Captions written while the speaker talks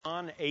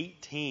John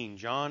 18.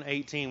 John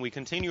 18. We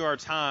continue our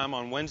time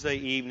on Wednesday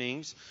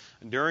evenings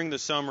during the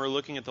summer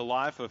looking at the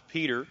life of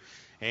Peter.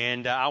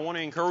 And I want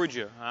to encourage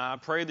you. I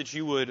pray that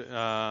you would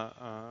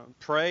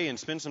pray and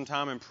spend some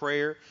time in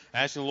prayer,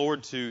 asking the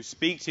Lord to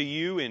speak to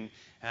you. And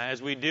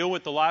as we deal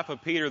with the life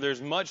of Peter,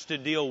 there's much to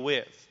deal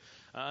with.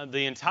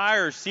 The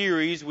entire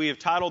series, we have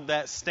titled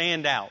that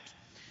Stand Out.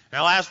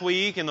 Now, last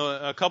week and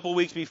a couple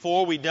weeks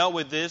before, we dealt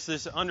with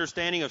this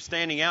understanding of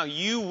standing out.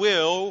 You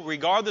will,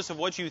 regardless of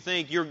what you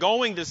think, you're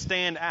going to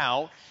stand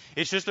out.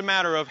 It's just a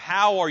matter of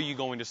how are you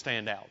going to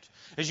stand out.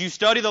 As you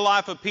study the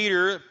life of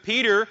Peter,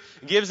 Peter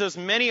gives us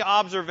many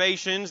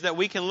observations that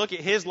we can look at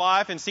his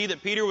life and see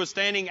that Peter was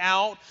standing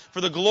out for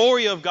the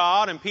glory of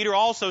God. And Peter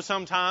also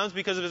sometimes,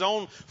 because of his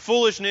own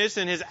foolishness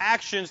and his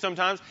actions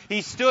sometimes,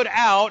 he stood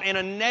out in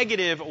a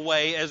negative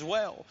way as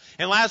well.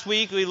 And last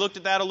week we looked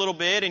at that a little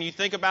bit, and you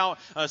think about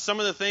some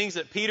of the things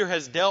that Peter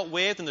has dealt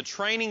with and the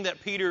training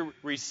that Peter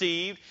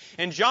received.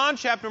 In John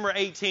chapter number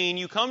 18,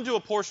 you come to a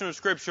portion of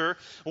Scripture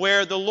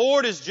where the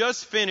Lord has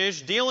just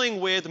finished dealing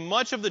with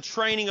much of the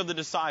training of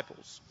the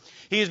disciples.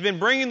 He has been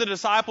bringing the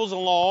disciples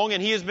along,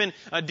 and he has been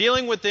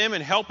dealing with them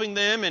and helping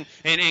them and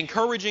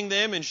encouraging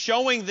them and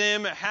showing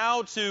them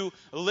how to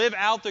live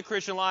out the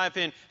Christian life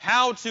and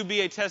how to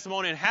be a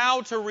testimony and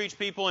how to reach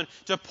people and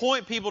to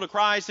point people to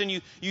Christ. And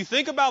you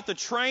think about the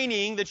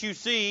training that you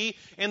see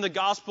in the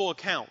gospel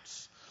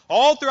accounts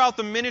all throughout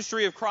the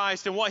ministry of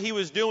Christ and what he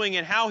was doing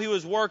and how he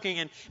was working.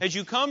 And as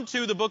you come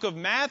to the book of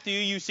Matthew,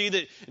 you see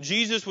that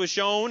Jesus was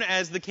shown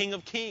as the King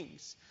of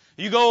Kings.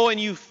 You go and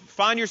you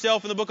find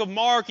yourself in the book of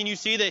Mark and you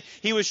see that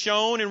he was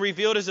shown and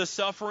revealed as a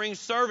suffering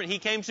servant. He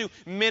came to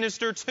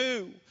minister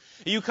to.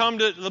 You come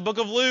to the book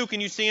of Luke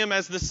and you see him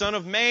as the Son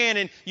of Man.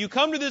 And you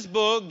come to this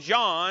book,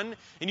 John,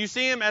 and you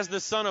see him as the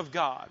Son of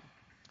God.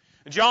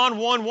 John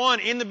 1:1,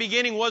 in the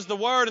beginning was the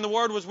Word, and the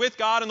Word was with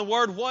God, and the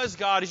Word was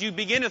God. As you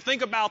begin to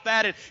think about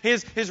that, and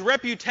his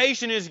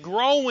reputation is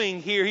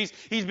growing here.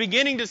 He's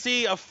beginning to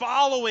see a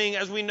following,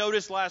 as we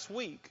noticed last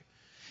week.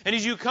 And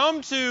as you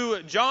come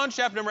to John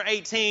chapter number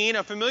 18,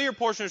 a familiar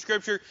portion of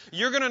Scripture,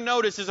 you're going to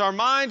notice as our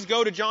minds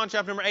go to John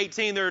chapter number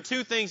 18, there are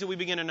two things that we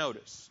begin to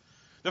notice.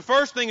 The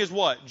first thing is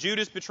what?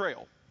 Judas'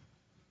 betrayal.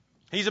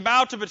 He's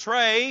about to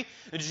betray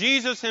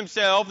Jesus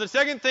himself. The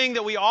second thing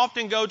that we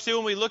often go to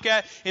and we look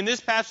at in this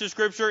passage of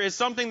Scripture is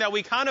something that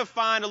we kind of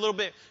find a little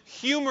bit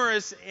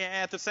humorous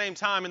at the same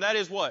time, and that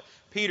is what?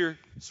 Peter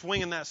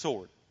swinging that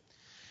sword.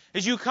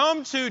 As you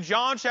come to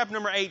John chapter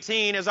number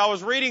 18, as I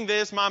was reading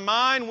this, my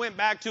mind went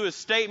back to a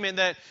statement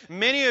that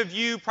many of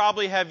you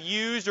probably have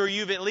used or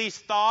you've at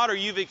least thought or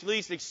you've at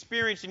least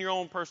experienced in your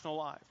own personal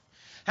life.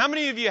 How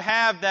many of you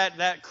have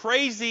that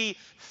crazy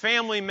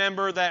family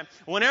member that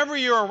whenever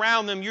you're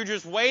around them, you're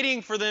just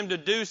waiting for them to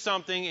do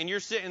something and you're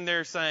sitting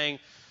there saying,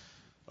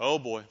 oh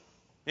boy.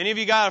 Any of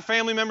you got a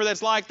family member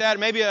that's like that?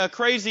 Maybe a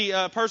crazy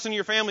person in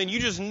your family, and you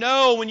just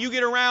know when you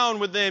get around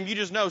with them, you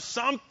just know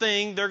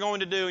something they're going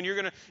to do, and you're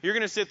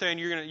gonna sit there and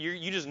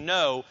you just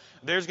know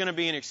there's going to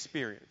be an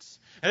experience.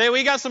 And then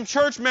we got some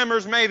church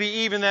members maybe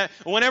even that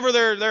whenever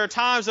there are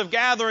times of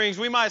gatherings,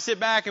 we might sit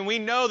back and we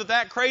know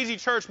that crazy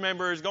church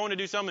member is going to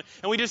do something,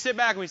 and we just sit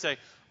back and we say,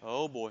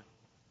 oh boy.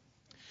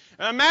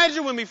 Now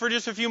imagine with me for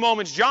just a few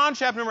moments, John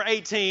chapter number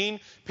 18,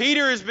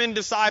 Peter has been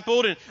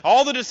discipled and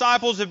all the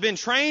disciples have been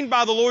trained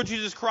by the Lord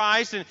Jesus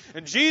Christ, and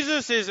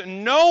Jesus is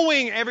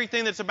knowing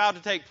everything that's about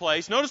to take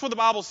place. Notice what the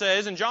Bible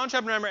says in John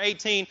chapter number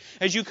 18,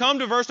 as you come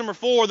to verse number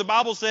 4, the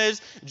Bible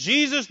says,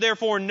 Jesus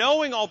therefore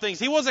knowing all things.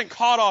 He wasn't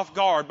caught off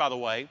guard, by the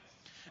way.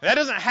 That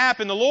doesn't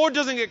happen. The Lord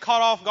doesn't get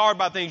caught off guard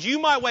by things. You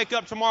might wake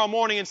up tomorrow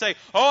morning and say,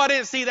 oh, I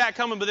didn't see that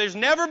coming. But there's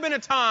never been a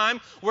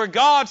time where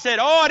God said,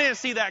 oh, I didn't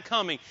see that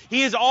coming.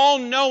 He is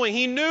all-knowing.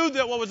 He knew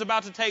that what was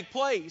about to take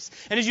place.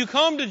 And as you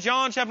come to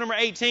John chapter number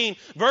 18,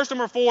 verse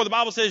number 4, the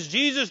Bible says,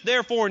 Jesus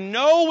therefore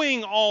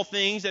knowing all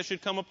things that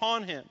should come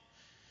upon him.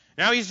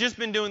 Now he's just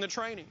been doing the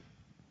training.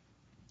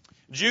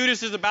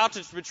 Judas is about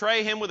to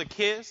betray him with a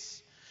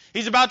kiss.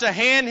 He's about to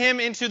hand him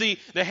into the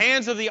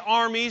hands of the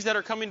armies that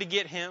are coming to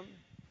get him.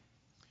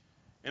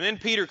 And then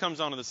Peter comes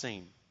onto the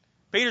scene.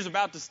 Peter's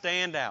about to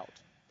stand out.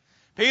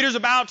 Peter's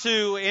about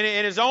to,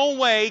 in his own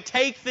way,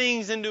 take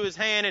things into his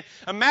hand. And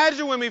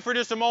imagine with me for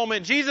just a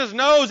moment, Jesus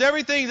knows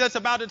everything that's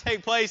about to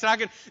take place. And I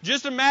can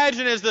just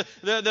imagine as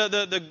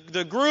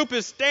the group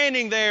is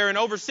standing there and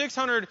over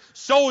 600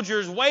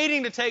 soldiers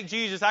waiting to take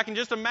Jesus. I can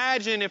just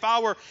imagine if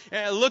I were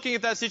looking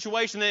at that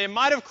situation that it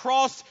might have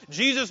crossed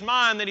Jesus'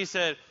 mind that he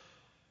said,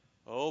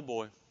 oh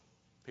boy,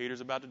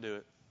 Peter's about to do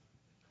it.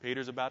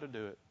 Peter's about to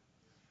do it.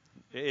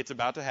 It's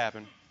about to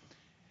happen.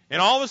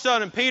 And all of a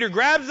sudden, Peter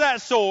grabs that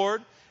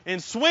sword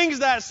and swings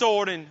that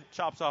sword and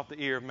chops off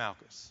the ear of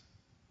Malchus.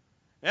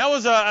 That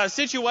was a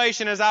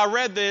situation, as I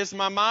read this,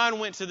 my mind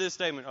went to this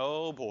statement.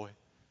 Oh boy.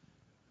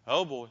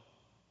 Oh boy.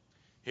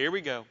 Here we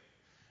go.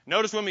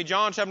 Notice with me,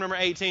 John chapter number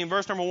 18,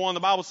 verse number 1,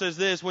 the Bible says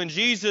this, when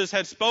Jesus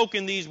had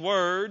spoken these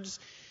words,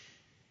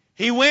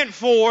 he went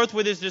forth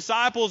with his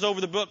disciples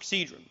over the brook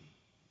Cedron,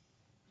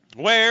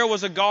 where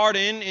was a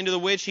garden into the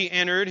which he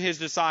entered his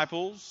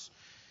disciples.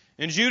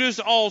 And Judas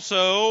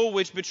also,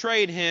 which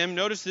betrayed him,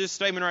 notice this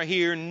statement right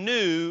here,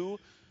 knew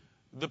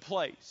the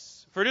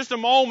place. For just a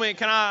moment,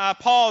 can I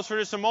pause for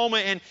just a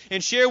moment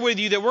and share with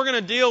you that we're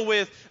going to deal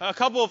with a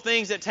couple of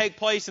things that take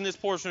place in this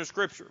portion of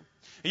Scripture.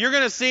 You're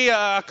going to see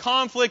a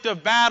conflict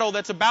of battle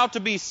that's about to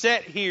be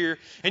set here.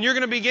 And you're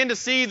going to begin to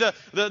see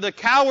the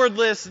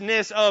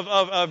cowardlessness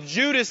of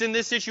Judas in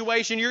this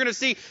situation. You're going to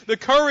see the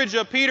courage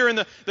of Peter,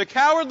 and the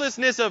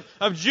cowardlessness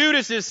of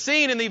Judas is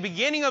seen in the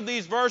beginning of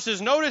these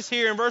verses. Notice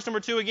here in verse number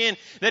 2 again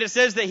that it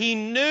says that he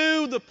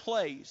knew the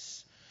place.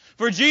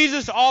 For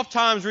Jesus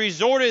ofttimes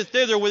resorted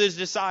thither with his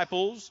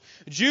disciples.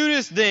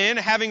 Judas then,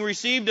 having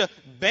received a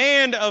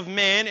band of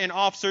men and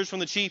officers from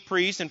the chief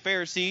priests and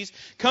Pharisees,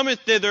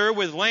 cometh thither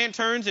with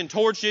lanterns and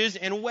torches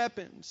and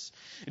weapons.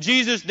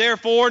 Jesus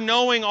therefore,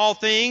 knowing all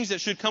things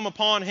that should come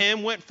upon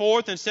him, went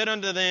forth and said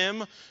unto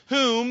them,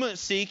 Whom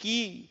seek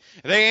ye?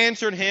 They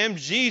answered him,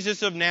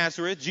 Jesus of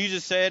Nazareth.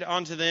 Jesus said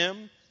unto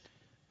them,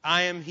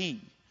 I am he.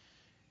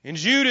 And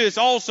Judas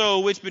also,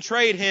 which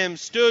betrayed him,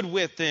 stood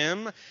with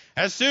them.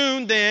 As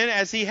soon then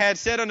as he had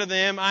said unto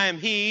them, I am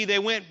he, they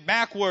went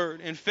backward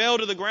and fell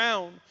to the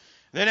ground.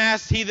 Then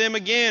asked he them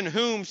again,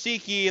 Whom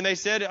seek ye? And they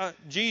said,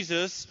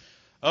 Jesus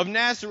of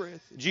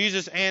Nazareth.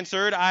 Jesus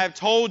answered, I have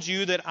told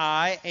you that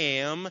I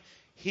am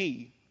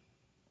he.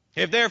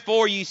 If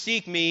therefore ye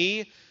seek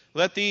me,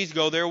 let these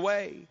go their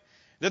way.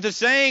 That the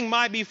saying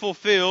might be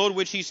fulfilled,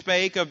 which he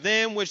spake, of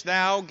them which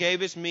thou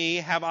gavest me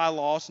have I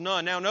lost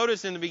none. Now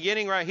notice in the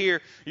beginning right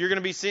here, you're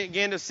going to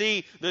begin to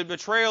see the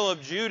betrayal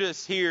of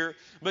Judas here.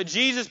 But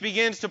Jesus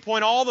begins to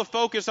point all the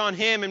focus on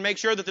him and make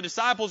sure that the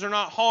disciples are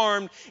not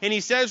harmed. And he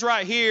says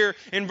right here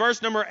in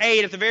verse number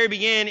 8 at the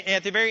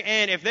very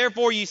end, if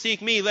therefore you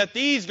seek me, let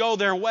these go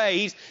their way.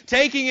 He's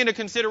taking into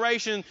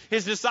consideration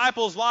his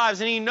disciples'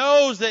 lives, and he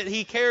knows that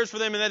he cares for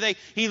them and that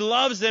he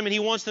loves them, and he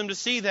wants them to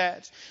see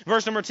that.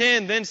 Verse number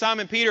 10, then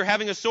Simon Peter,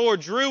 having a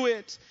sword, drew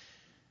it.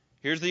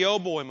 Here's the oh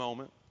boy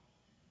moment.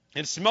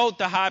 And smote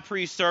the high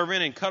priest's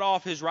servant and cut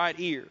off his right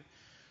ear.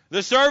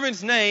 The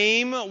servant's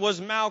name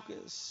was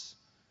Malchus.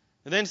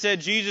 And then said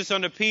Jesus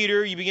unto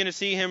Peter, you begin to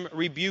see him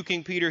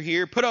rebuking Peter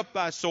here, put up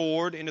thy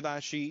sword into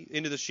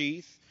the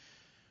sheath.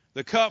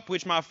 The cup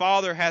which my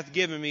Father hath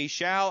given me,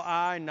 shall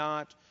I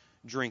not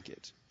drink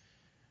it?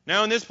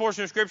 Now in this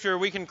portion of Scripture,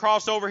 we can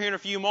cross over here in a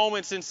few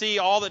moments and see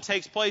all that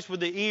takes place with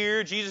the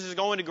ear. Jesus is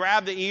going to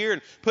grab the ear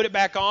and put it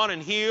back on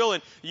and heal.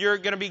 And you're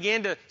going to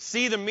begin to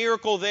see the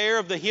miracle there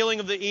of the healing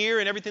of the ear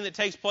and everything that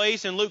takes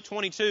place in Luke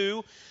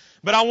 22.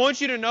 But I want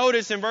you to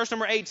notice in verse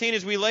number 18,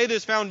 as we lay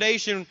this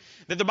foundation,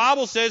 that the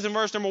Bible says in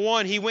verse number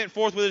 1, he went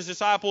forth with his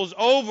disciples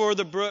over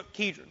the brook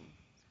Kidron.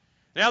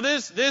 Now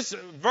this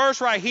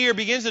verse right here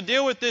begins to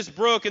deal with this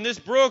brook, and this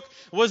brook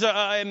was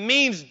it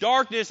means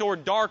darkness or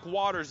dark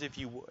waters, if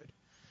you would.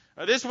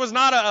 This was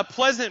not a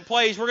pleasant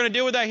place. We're going to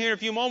deal with that here in a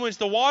few moments.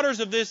 The waters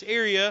of this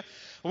area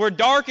were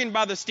darkened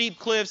by the steep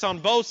cliffs on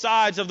both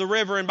sides of the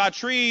river and by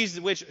trees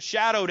which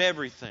shadowed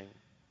everything.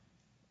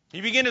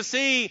 You begin to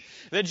see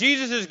that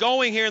Jesus is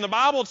going here, and the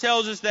Bible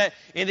tells us that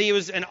it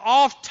was an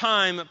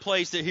off-time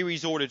place that he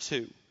resorted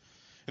to.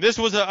 This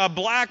was a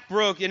black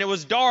brook, and it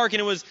was dark, and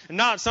it was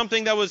not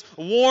something that was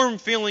warm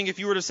feeling, if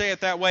you were to say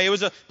it that way. It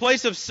was a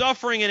place of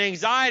suffering and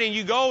anxiety, and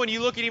you go and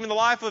you look at even the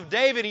life of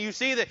David, and you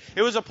see that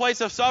it was a place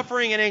of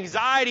suffering and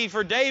anxiety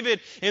for David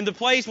in the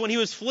place when he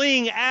was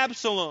fleeing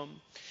Absalom.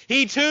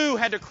 He too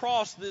had to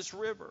cross this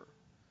river.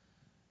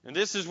 And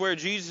this is where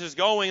Jesus is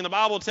going. And the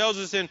Bible tells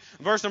us in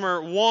verse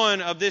number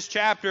 1 of this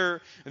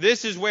chapter,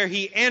 this is where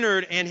he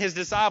entered, and his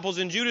disciples,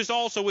 and Judas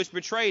also, which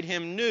betrayed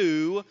him,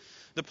 knew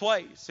the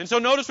place. And so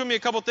notice with me a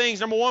couple things.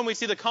 Number one, we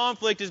see the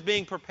conflict is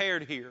being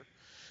prepared here.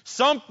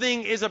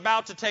 Something is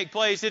about to take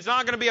place. It's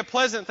not going to be a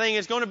pleasant thing.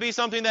 It's going to be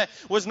something that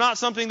was not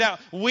something that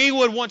we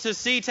would want to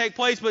see take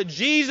place, but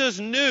Jesus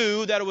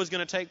knew that it was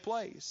going to take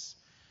place.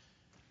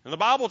 And the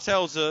Bible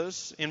tells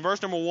us in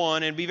verse number 1,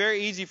 and it'd be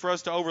very easy for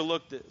us to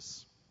overlook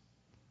this.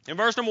 In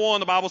verse number 1,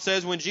 the Bible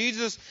says, when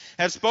Jesus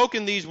had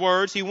spoken these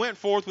words, he went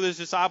forth with his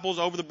disciples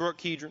over the brook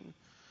Kidron,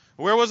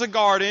 where was a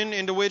garden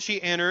into which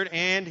he entered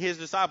and his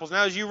disciples.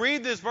 Now, as you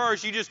read this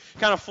verse, you just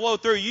kind of flow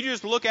through. You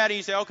just look at it and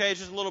you say, okay,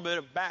 it's just a little bit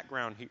of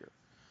background here.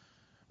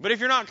 But if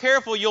you're not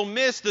careful, you'll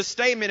miss the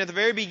statement at the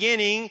very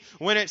beginning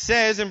when it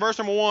says in verse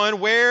number 1,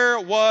 where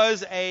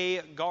was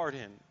a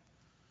garden.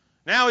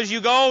 Now, as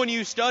you go and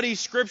you study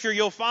Scripture,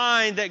 you'll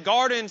find that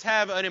gardens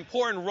have an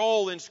important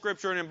role in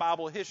Scripture and in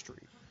Bible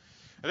history.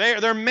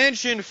 They're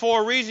mentioned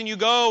for a reason. You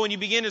go and you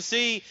begin to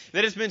see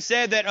that it's been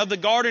said that of the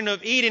Garden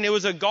of Eden, it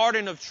was a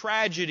garden of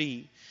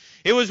tragedy.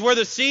 It was where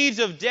the seeds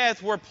of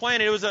death were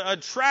planted. It was a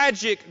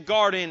tragic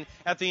garden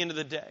at the end of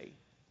the day.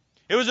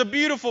 It was a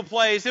beautiful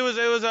place. It was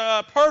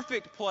a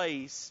perfect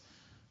place,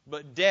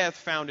 but death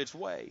found its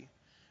way.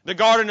 The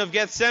Garden of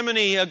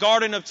Gethsemane, a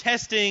garden of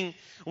testing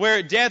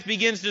where death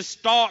begins to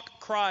stalk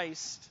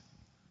Christ.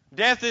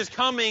 Death is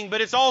coming,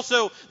 but it's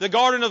also the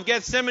Garden of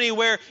Gethsemane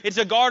where it's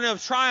a garden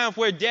of triumph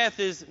where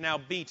death is now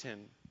beaten.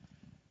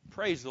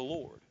 Praise the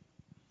Lord.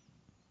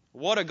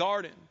 What a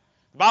garden.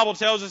 The Bible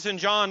tells us in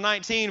John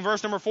 19,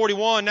 verse number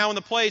 41, now in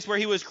the place where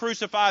he was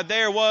crucified,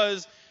 there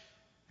was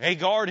a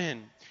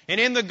garden. And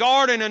in the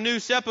garden a new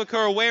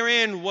sepulchre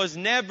wherein was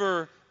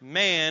never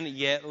man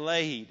yet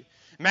laid.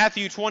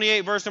 Matthew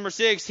 28, verse number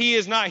 6, he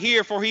is not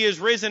here, for he is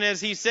risen, as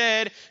he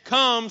said.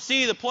 Come,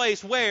 see the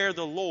place where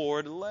the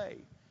Lord lay.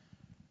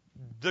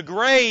 The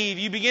grave,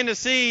 you begin to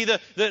see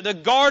the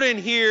garden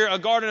here, a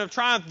garden of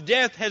triumph.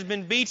 Death has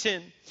been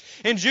beaten.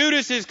 And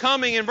Judas is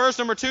coming. In verse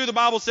number 2, the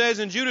Bible says,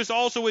 and Judas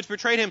also which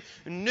betrayed him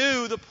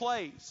knew the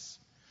place.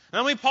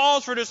 Now let me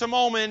pause for just a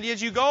moment.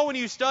 As you go and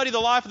you study the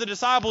life of the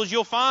disciples,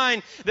 you'll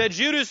find that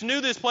Judas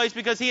knew this place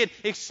because he had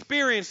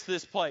experienced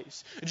this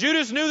place.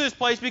 Judas knew this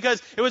place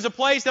because it was a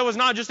place that was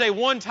not just a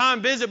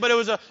one-time visit, but it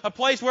was a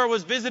place where it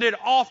was visited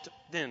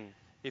often,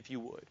 if you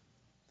would.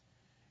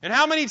 And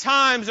how many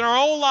times in our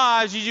own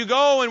lives as you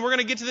go, and we're going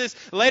to get to this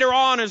later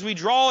on as we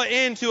draw it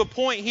into a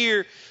point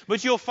here,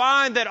 but you'll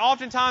find that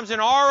oftentimes in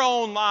our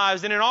own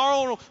lives and in our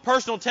own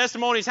personal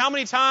testimonies, how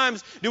many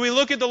times do we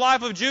look at the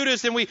life of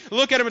Judas and we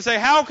look at him and say,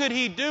 how could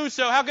he do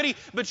so? How could he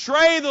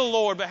betray the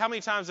Lord? But how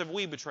many times have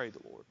we betrayed the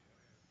Lord?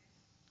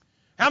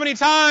 How many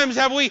times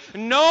have we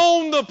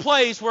known the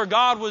place where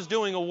God was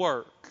doing a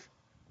work?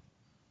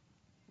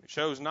 We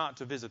chose not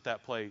to visit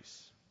that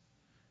place.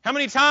 How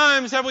many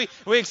times have we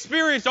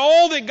experienced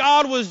all that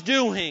God was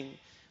doing?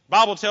 The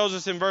Bible tells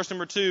us in verse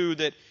number 2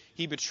 that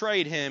he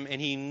betrayed him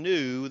and he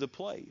knew the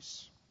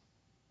place.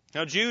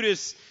 Now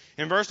Judas,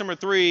 in verse number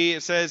 3,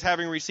 it says,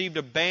 having received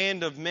a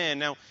band of men.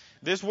 Now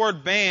this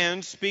word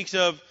band speaks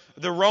of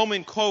the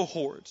Roman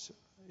cohorts.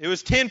 It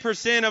was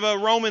 10% of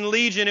a Roman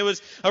legion.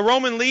 A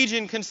Roman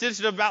legion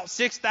consisted of about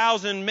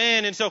 6,000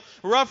 men. And so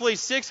roughly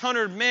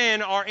 600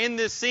 men are in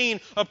this scene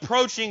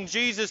approaching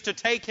Jesus to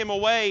take him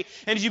away.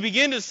 And as you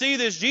begin to see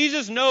this,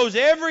 Jesus knows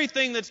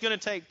everything that's going to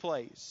take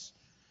place.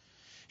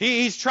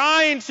 He's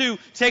trying to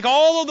take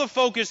all of the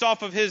focus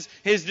off of his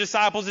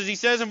disciples, as he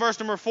says in verse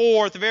number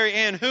 4 at the very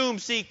end, whom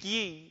seek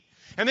ye?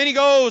 And then he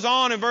goes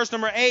on in verse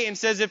number 8 and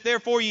says, if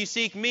therefore ye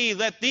seek me,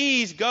 let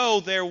these go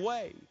their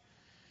way.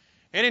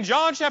 And in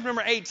John chapter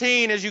number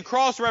 18, as you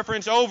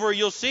cross-reference over,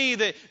 you'll see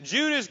that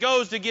Judas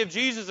goes to give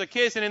Jesus a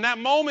kiss. And in that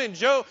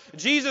moment,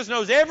 Jesus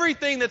knows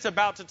everything that's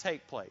about to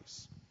take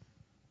place.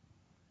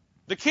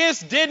 The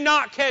kiss did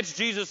not catch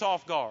Jesus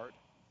off guard.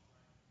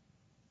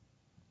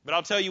 But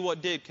I'll tell you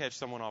what did catch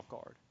someone off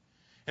guard.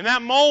 In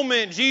that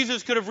moment,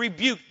 Jesus could have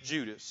rebuked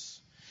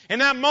Judas. In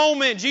that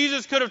moment,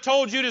 Jesus could have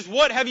told Judas,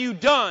 what have you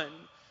done?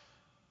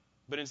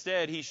 But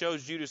instead, he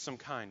shows Judas some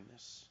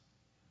kindness.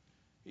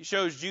 He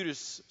shows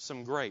Judas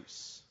some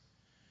grace.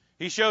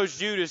 He shows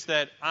Judas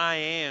that I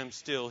am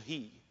still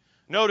he.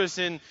 Notice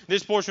in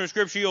this portion of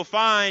Scripture you'll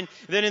find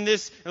that in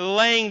this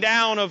laying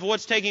down of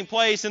what's taking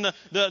place and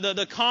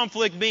the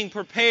conflict being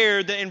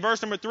prepared, that in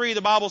verse number 3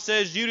 the Bible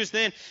says, Judas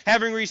then,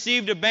 having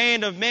received a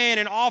band of men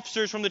and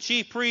officers from the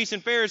chief priests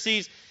and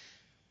Pharisees,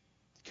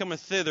 cometh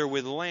thither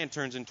with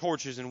lanterns and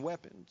torches and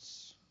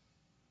weapons.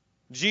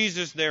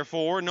 Jesus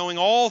therefore, knowing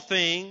all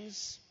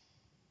things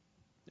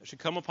that should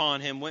come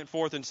upon him, went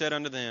forth and said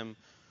unto them,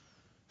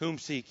 whom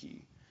seek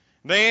ye?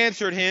 They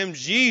answered him,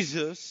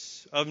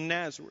 Jesus of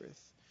Nazareth.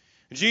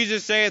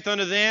 Jesus saith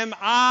unto them,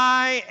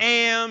 I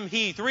am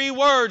he. 3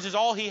 words is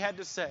all he had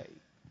to say.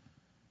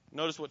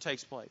 Notice what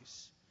takes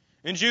place.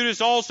 And Judas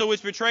also,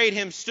 which betrayed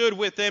him, stood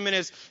with them, and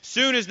as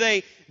soon as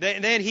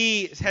then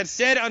he had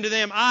said unto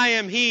them, I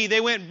am he,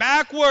 they went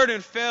backward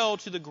and fell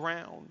to the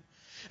ground.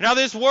 Now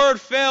this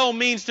word fell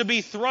means to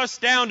be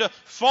thrust down, to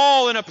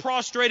fall in a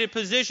prostrated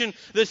position.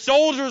 The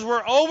soldiers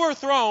were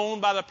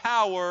overthrown by the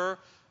power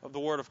of the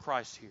word of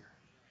Christ here.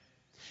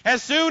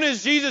 As soon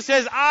as Jesus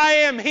says,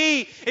 I am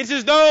he, it's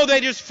as though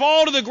they just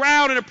fall to the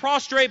ground in a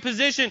prostrate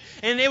position.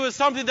 And it was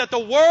something that the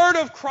word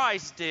of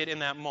Christ did in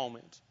that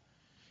moment.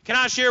 Can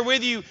I share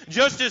with you,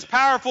 just as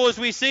powerful as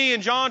we see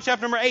in John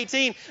chapter number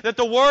 18, that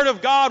the Word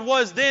of God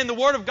was then, the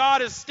Word of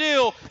God is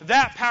still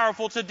that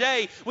powerful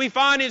today. We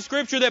find in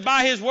Scripture that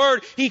by His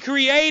Word, He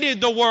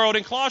created the world.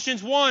 In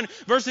Colossians 1,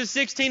 verses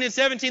 16 and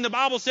 17, the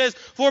Bible says,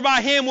 for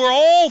by Him were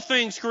all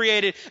things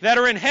created, that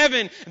are in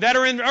heaven, that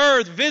are in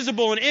earth,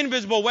 visible and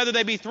invisible, whether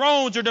they be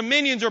thrones or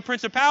dominions or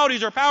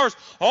principalities or powers.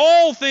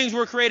 All things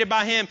were created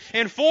by Him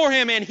and for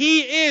Him, and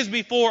He is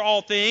before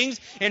all things,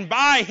 and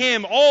by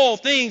Him all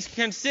things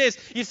consist.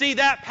 You see,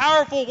 that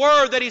powerful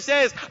word that He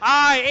says,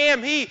 I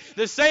am He,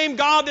 the same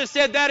God that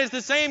said that is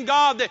the same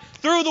God that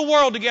threw the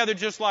world together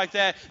just like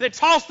that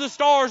tossed the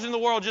stars in the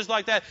world just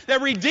like that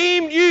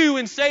redeemed you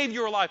and saved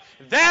your life.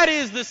 That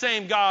is the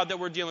same God that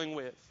we're dealing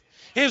with.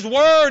 His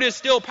word is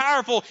still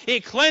powerful.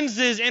 It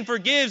cleanses and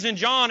forgives. In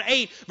John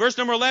 8, verse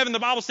number 11, the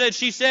Bible said,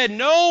 she said,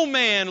 no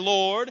man,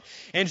 Lord.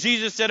 And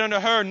Jesus said unto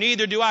her,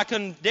 neither do I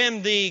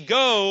condemn thee.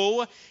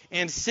 Go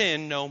and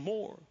sin no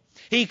more.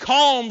 He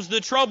calms the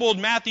troubled.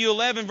 Matthew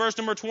 11, verse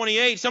number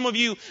 28. Some of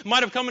you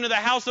might have come into the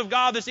house of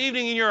God this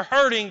evening and you're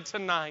hurting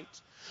tonight.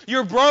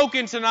 You're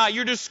broken tonight.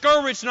 You're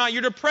discouraged tonight.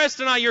 You're depressed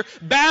tonight. You're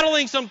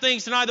battling some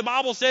things tonight. The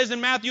Bible says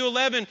in Matthew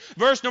 11,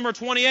 verse number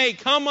 28,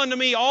 come unto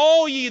me,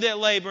 all ye that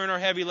labor and are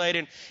heavy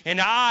laden, and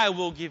I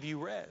will give you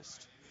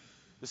rest.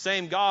 The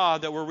same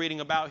God that we're reading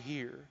about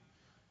here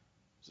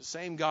is the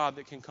same God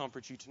that can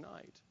comfort you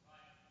tonight.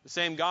 The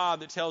same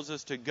God that tells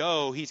us to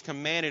go, He's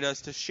commanded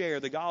us to share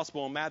the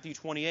gospel. In Matthew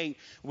 28,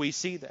 we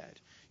see that.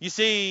 You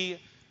see,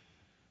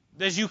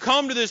 as you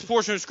come to this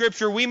portion of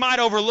Scripture, we might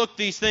overlook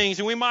these things,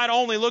 and we might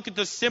only look at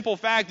the simple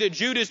fact that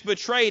Judas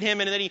betrayed him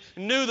and that he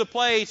knew the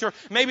place, or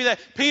maybe that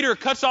Peter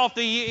cuts off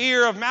the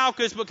ear of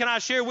Malchus. But can I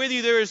share with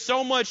you, there is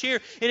so much here.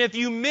 And if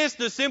you miss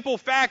the simple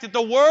fact that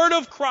the word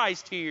of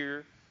Christ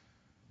here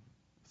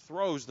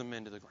throws them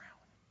into the ground.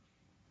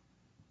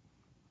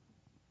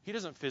 He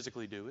doesn't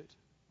physically do it.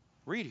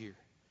 Read here.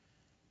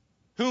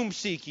 Whom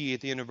seek ye,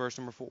 at the end of verse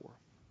number 4?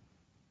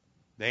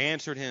 They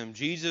answered him,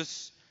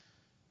 Jesus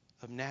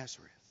of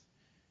Nazareth.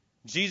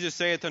 Jesus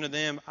saith unto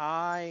them,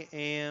 I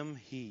am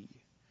he.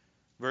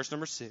 Verse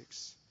number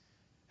 6.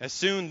 As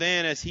soon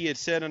then as he had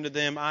said unto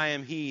them, I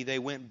am he, they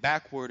went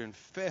backward and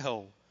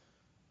fell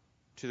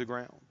to the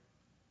ground.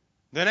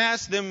 Then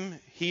asked them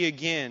he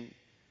again,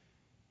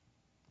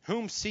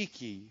 Whom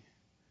seek ye?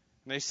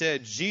 And they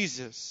said,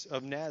 Jesus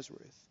of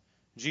Nazareth.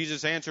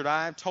 Jesus answered,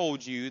 I have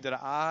told you that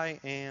I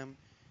am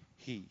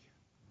he.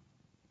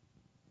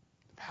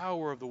 The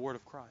power of the word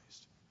of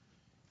Christ.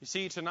 You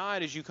see,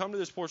 tonight as you come to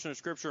this portion of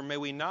Scripture, may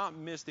we not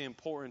miss the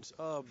importance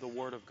of the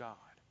word of God.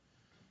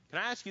 Can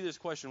I ask you this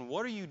question?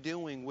 What are you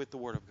doing with the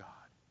word of God?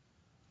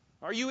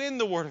 Are you in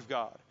the word of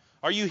God?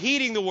 Are you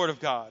heeding the word of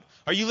God?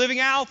 Are you living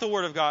out the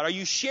word of God? Are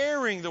you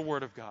sharing the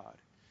word of God?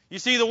 You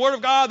see, the Word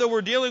of God that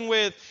we're dealing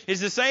with is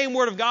the same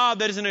Word of God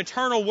that is an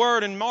eternal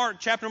Word. In Mark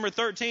chapter number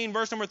 13,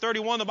 verse number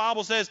 31, the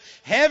Bible says,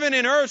 Heaven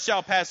and earth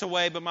shall pass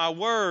away, but my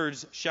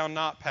words shall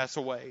not pass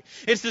away.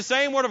 It's the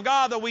same Word of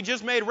God that we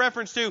just made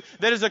reference to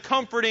that is a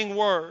comforting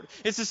Word.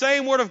 It's the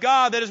same Word of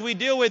God that as we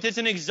deal with, it's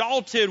an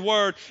exalted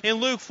Word. In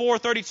Luke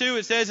 4:32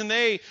 it says, And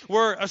they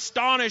were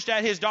astonished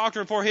at His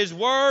doctrine, for His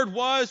Word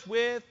was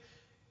with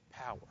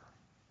power.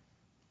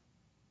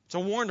 It's a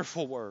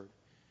wonderful Word.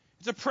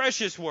 It's a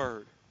precious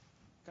Word.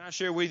 Can I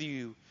share with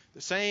you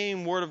the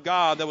same Word of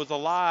God that was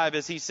alive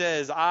as He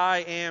says, I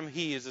am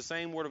He, is the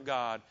same Word of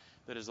God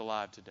that is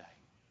alive today.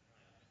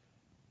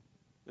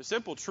 The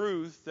simple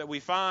truth that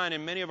we find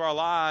in many of our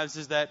lives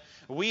is that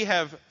we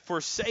have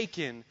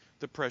forsaken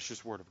the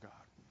precious Word of God.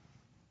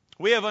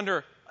 We have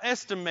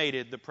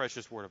underestimated the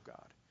precious Word of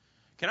God.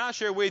 Can I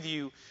share with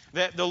you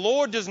that the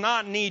Lord does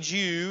not need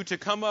you to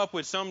come up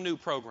with some new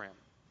program.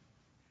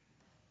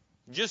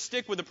 Just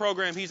stick with the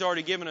program He's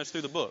already given us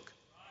through the book.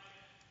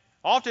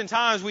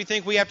 Oftentimes we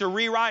think we have to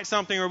rewrite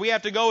something or we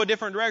have to go a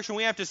different direction.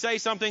 We have to say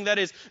something that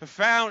is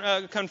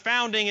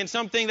confounding and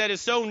something that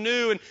is so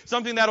new and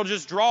something that will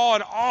just draw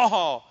an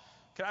awe.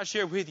 Can I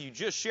share with you?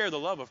 Just share the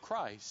love of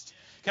Christ.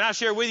 Can I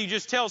share with you?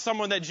 Just tell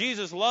someone that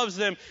Jesus loves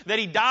them, that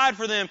He died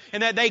for them,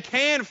 and that they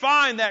can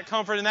find that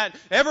comfort and that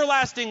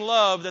everlasting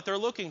love that they're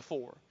looking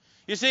for.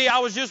 You see, I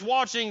was just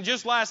watching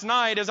just last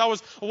night, as I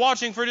was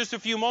watching for just a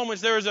few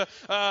moments, there was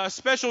a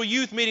special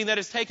youth meeting that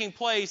is taking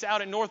place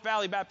out at North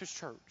Valley Baptist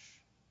Church.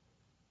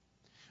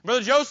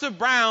 Brother Joseph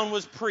Brown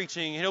was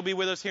preaching, and he'll be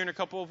with us here in a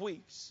couple of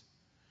weeks.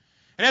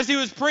 And as he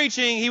was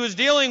preaching, he was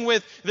dealing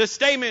with the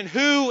statement,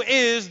 who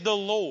is the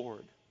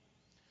Lord?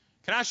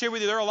 Can I share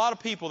with you, there are a lot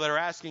of people that are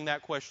asking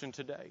that question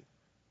today.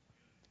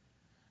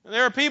 And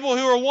there are people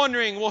who are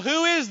wondering, well,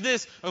 who is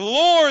this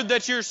Lord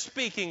that you're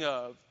speaking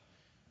of?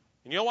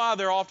 And you know why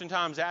they're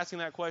oftentimes asking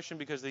that question?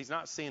 Because He's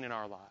not seen in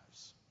our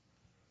lives.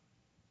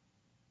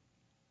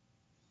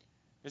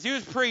 As he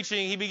was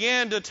preaching, he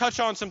began to touch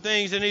on some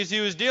things, and as he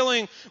was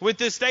dealing with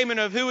this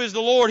statement of who is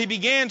the Lord, he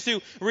began to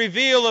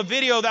reveal a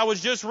video that was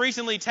just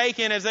recently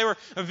taken as they were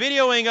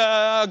videoing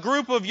a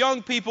group of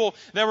young people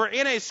that were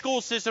in a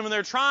school system, and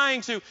they're trying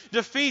to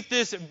defeat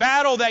this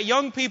battle that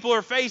young people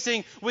are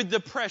facing with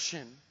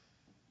depression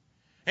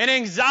and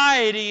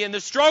anxiety and the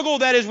struggle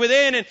that is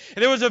within. And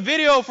there was a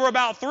video for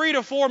about 3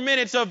 to 4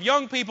 minutes of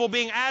young people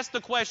being asked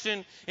the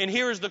question, and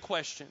here is the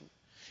question.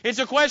 It's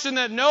a question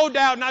that no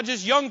doubt not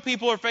just young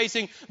people are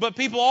facing, but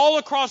people all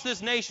across this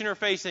nation are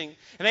facing.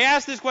 And they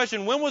ask this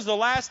question, when was the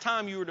last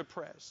time you were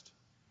depressed?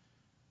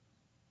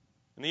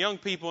 And the young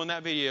people in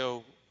that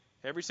video,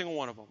 every single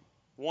one of them,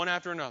 one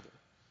after another,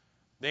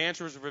 the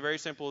answer was very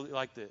simple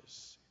like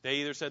this. They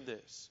either said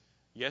this,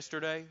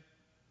 yesterday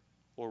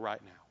or right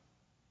now.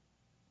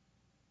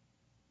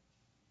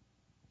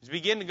 As he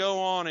began to go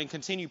on and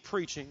continue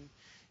preaching,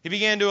 he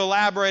began to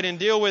elaborate and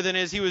deal with it. And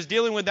as he was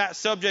dealing with that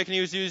subject and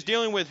he was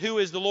dealing with who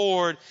is the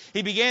Lord,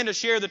 he began to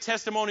share the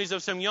testimonies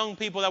of some young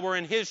people that were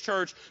in his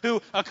church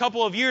who a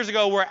couple of years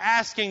ago were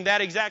asking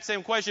that exact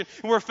same question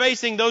and were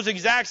facing those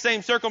exact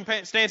same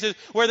circumstances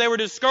where they were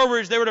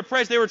discouraged, they were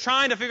depressed, they were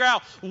trying to figure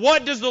out,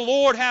 what does the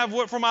Lord have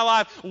for my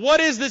life? What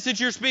is this that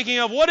you're speaking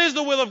of? What is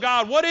the will of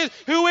God?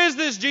 Who is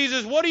this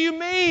Jesus? What do you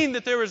mean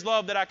that there is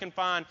love that I can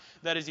find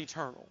that is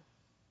eternal?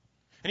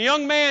 And a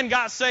young man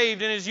got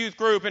saved in his youth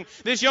group, and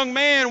this young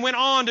man went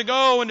on to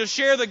go and to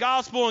share the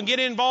gospel and get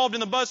involved in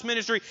the bus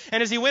ministry.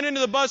 And as he went into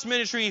the bus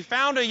ministry, he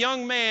found a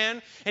young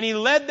man, and he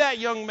led that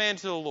young man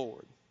to the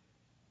Lord.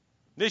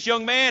 This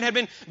young man had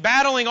been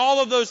battling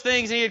all of those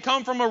things, and he had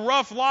come from a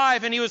rough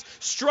life, and he was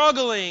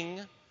struggling.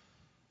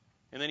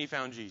 And then he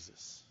found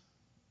Jesus.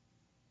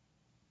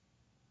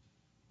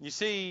 You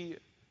see,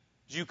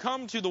 as you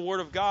come to the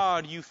Word of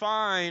God, you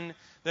find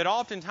that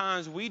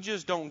oftentimes we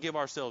just don't give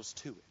ourselves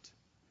to it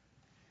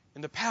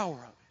and the power of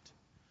it.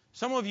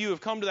 Some of you have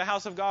come to the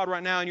house of God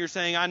right now and you're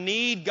saying, I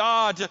need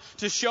God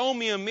to show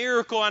me a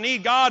miracle. I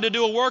need God to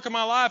do a work in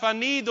my life. I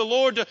need the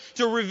Lord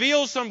to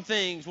reveal some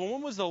things. Well,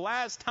 when was the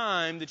last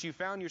time that you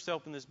found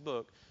yourself in this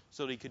book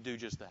so that He could do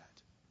just that?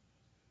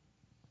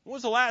 When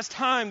was the last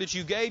time that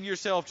you gave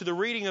yourself to the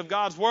reading of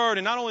God's Word,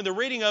 and not only the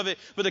reading of it,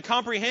 but the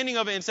comprehending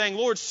of it, and saying,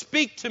 Lord,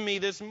 speak to me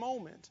this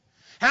moment?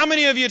 How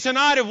many of you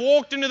tonight have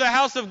walked into the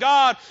house of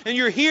God and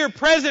you're here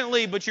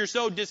presently, but you're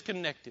so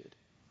disconnected?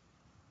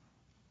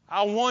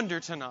 I wonder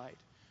tonight.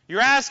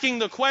 You're asking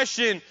the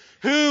question,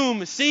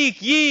 whom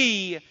seek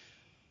ye? The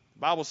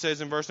Bible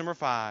says in verse number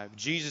 5,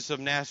 Jesus of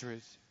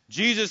Nazareth.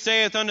 Jesus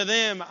saith unto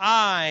them,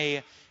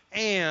 I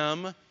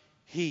am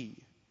He.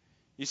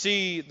 You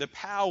see, the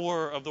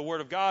power of the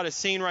Word of God is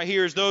seen right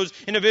here as those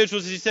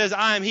individuals, as He says,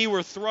 I am He,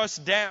 were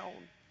thrust down.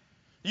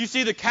 You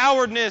see the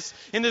cowardness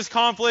in this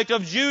conflict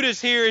of Judas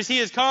here as he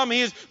has come.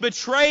 He has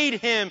betrayed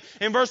Him.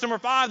 In verse number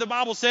 5, the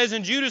Bible says,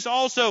 and Judas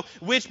also,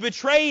 which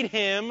betrayed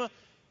Him,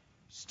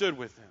 stood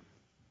with them.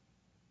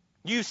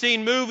 You've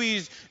seen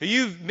movies.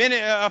 You've been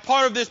a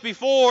part of this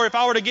before. If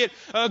I were to get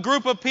a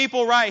group of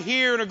people right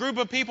here and a group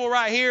of people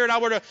right here, and I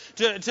were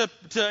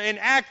to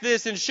enact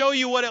this and show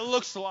you what it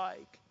looks like.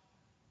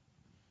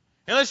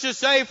 And let's just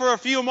say for a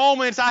few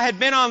moments I had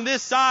been on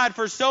this side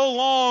for so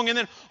long, and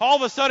then all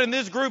of a sudden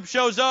this group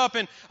shows up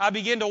and I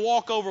begin to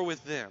walk over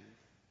with them.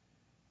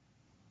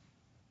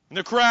 And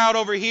the crowd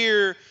over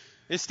here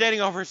is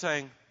standing over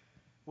saying,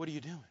 what are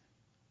you doing?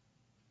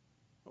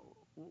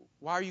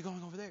 Why are you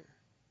going over there?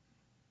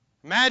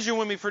 Imagine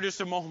with me for just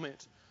a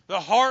moment the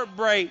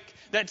heartbreak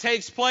that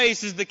takes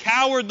place is the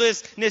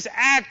cowardlessness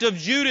act of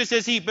Judas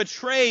as he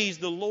betrays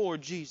the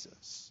Lord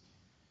Jesus.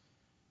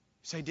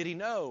 You say, did he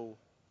know?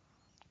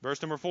 Verse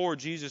number 4,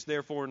 Jesus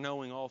therefore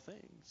knowing all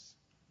things.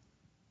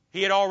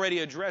 He had already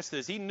addressed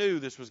this. He knew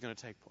this was going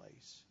to take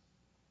place.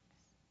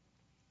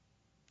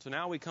 So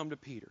now we come to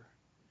Peter.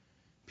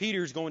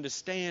 Peter's going to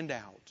stand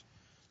out.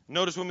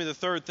 Notice with me the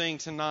third thing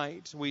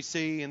tonight we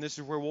see, and this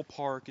is where we'll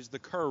park, is the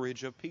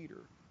courage of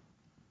Peter.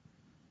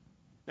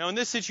 Now in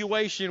this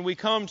situation, we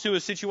come to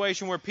a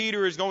situation where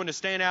Peter is going to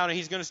stand out, and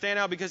he's going to stand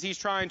out because he's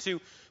trying to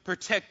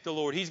protect the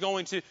Lord. He's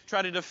going to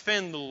try to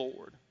defend the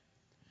Lord.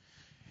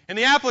 And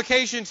the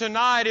application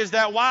tonight is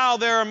that while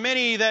there are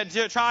many that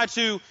try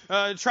to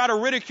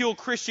ridicule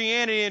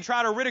Christianity and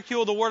try to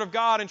ridicule the Word of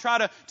God and try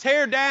to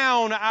tear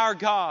down our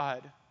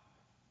God,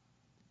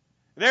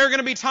 there are going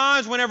to be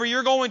times whenever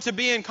you're going to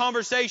be in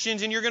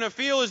conversations and you're going to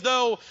feel as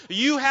though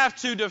you have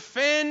to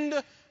defend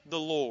the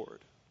Lord.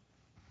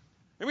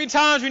 There will be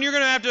times when you're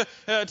going to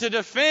have to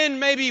defend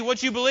maybe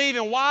what you believe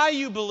and why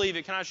you believe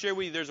it. Can I share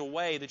with you, there's a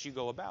way that you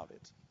go about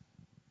it.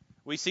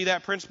 We see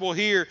that principle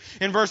here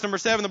in verse number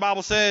 7. The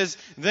Bible says,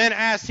 then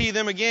asked he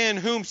them again,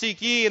 whom seek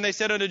ye? And they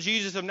said unto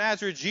Jesus of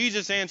Nazareth.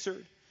 Jesus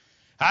answered,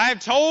 I have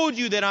told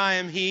you that I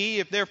am He.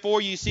 If therefore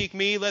ye seek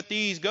me, let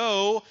these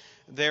go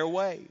their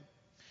way.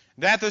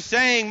 That the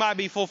saying might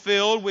be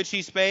fulfilled, which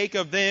he spake,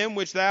 of them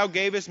which thou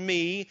gavest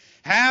me,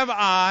 have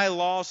I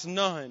lost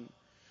none.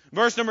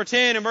 Verse number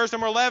 10 and verse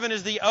number 11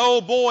 is the oh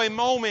boy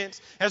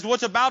moment as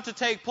what's about to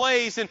take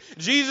place. And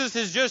Jesus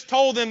has just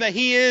told them that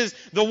He is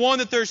the one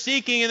that they're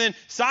seeking. And then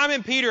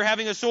Simon Peter,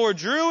 having a sword,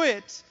 drew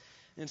it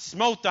and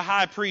smote the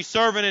high priest's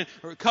servant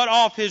and cut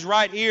off his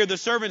right ear. The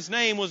servant's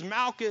name was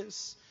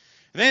Malchus.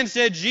 Then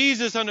said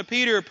Jesus unto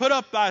Peter, put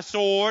up thy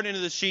sword into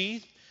the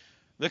sheath.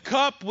 The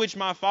cup which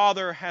my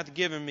Father hath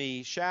given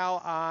me,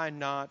 shall I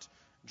not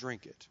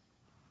drink it?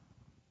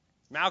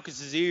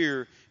 Malchus's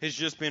ear has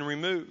just been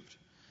removed.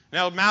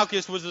 Now,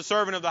 Malchus was the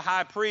servant of the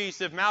high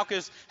priest. If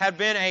Malchus had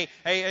been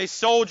a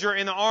soldier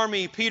in the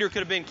army, Peter could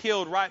have been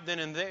killed right then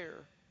and there.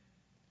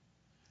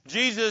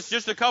 Jesus,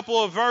 just a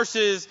couple of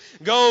verses,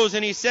 goes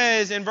and He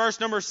says in verse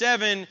number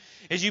 7,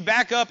 as you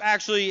back up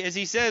actually, as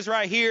He says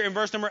right here in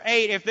verse number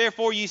 8, if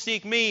therefore ye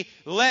seek me,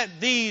 let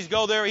these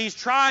go there. He's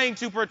trying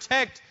to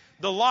protect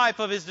the life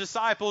of His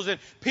disciples, and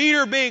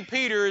Peter being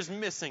Peter is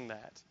missing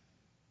that.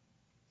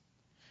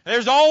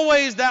 There's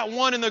always that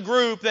one in the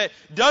group that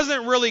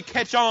doesn't really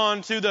catch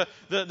on to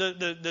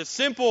the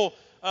simple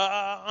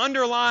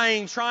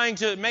underlying trying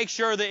to make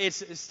sure that it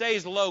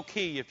stays low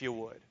key, if you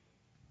would.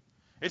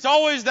 It's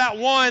always that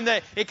one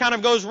that it kind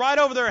of goes right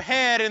over their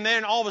head, and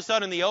then all of a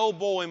sudden the oh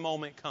boy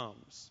moment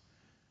comes.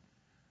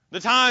 The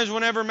times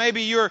whenever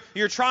maybe you're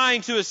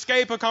trying to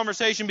escape a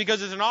conversation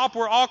because it's an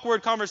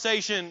awkward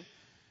conversation,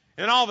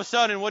 and all of a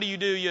sudden what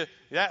do?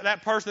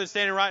 That person that's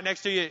standing right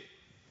next to you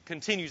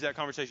continues that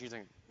conversation. You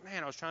think,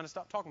 man, I was trying to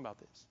stop talking about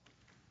this.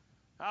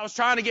 I was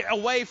trying to get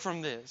away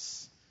from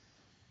this.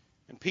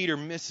 And Peter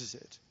misses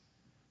it.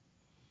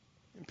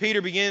 And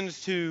Peter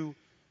begins to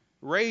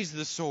raise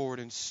the sword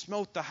and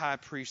smote the high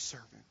priest's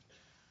servant,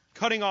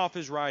 cutting off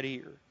his right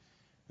ear.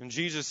 And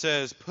Jesus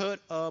says, put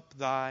up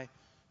thy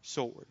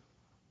sword.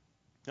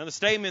 Now the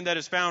statement that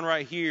is found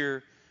right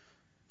here,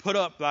 put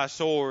up thy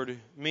sword,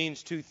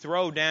 means to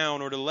throw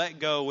down or to let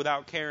go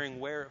without caring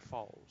where it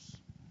falls.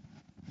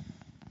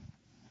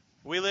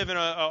 We live in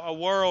a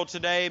world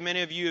today,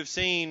 many of you have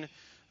seen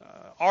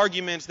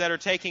arguments that are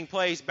taking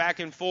place back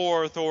and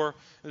forth, or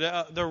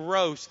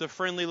the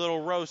friendly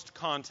little roast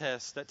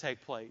contests that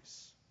take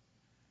place.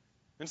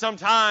 And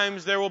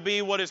sometimes there will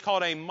be what is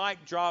called a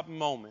mic drop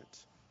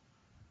moment,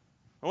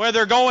 where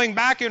they're going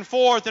back and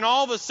forth, and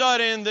all of a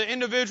sudden the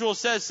individual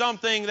says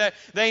something that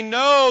they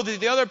know that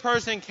the other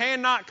person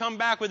cannot come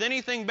back with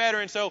anything better,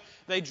 and so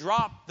they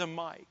drop the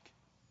mic.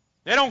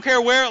 They don't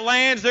care where it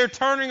lands. They're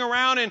turning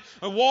around and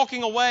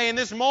walking away. In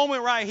this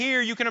moment right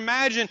here, you can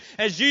imagine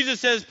as Jesus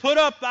says, put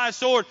up thy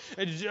sword.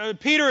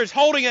 Peter is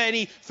holding it and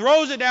he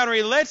throws it down, or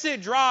he lets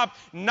it drop,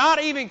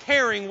 not even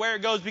caring where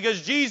it goes,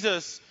 because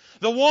Jesus,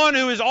 the one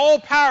who is all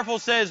powerful,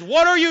 says,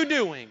 what are you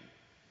doing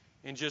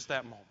in just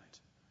that moment?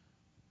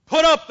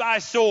 Put up thy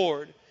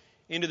sword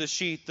into the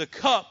sheath. The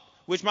cup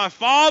which my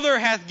Father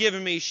hath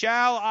given me,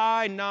 shall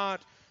I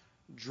not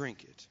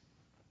drink it?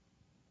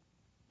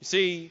 You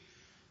see,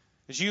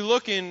 as you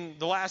look in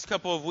the last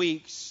couple of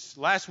weeks,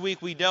 last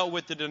week we dealt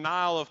with the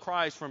denial of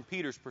Christ from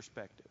Peter's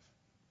perspective.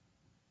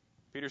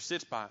 Peter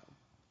sits by him.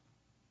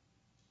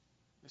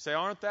 They say,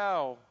 aren't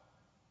thou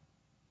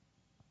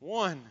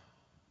one?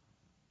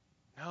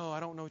 No, I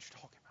don't know what you're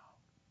talking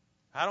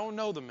about. I don't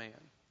know the man.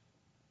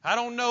 I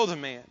don't know the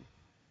man.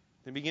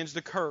 Then begins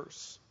to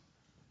curse.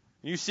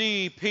 You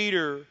see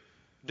Peter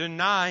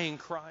denying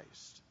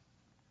Christ.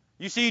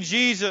 You see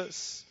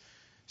Jesus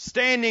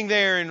standing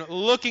there and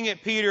looking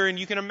at Peter, and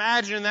you can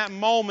imagine in that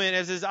moment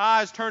as his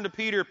eyes turn to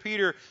Peter,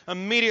 Peter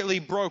immediately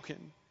broken.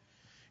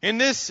 In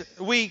this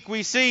week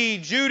we see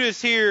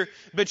Judas here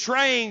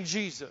betraying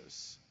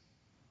Jesus.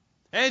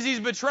 As he's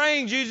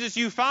betraying Jesus,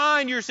 you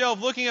find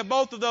yourself looking at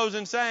both of those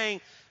and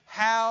saying,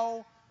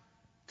 how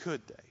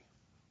could they?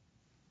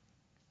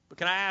 But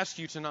can I ask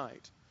you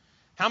tonight,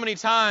 how many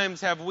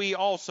times have we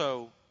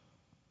also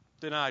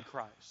denied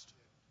Christ?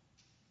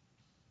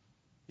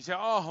 You say,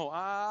 oh,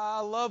 I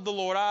love the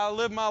Lord. I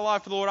live my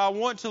life for the Lord. I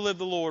want to live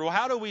the Lord. Well,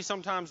 how do we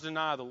sometimes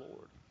deny the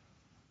Lord?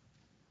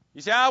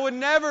 You say, I would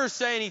never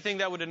say anything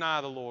that would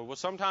deny the Lord. Well,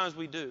 sometimes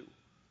we do.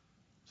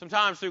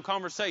 Sometimes through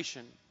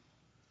conversation.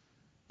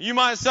 You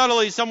might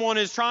subtly, someone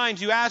is trying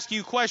to ask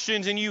you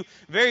questions, and you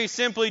very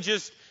simply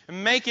just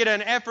make it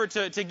an effort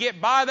to get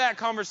by that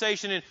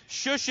conversation and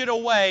shush it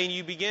away, and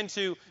you begin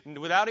to,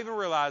 without even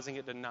realizing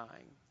it,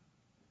 denying.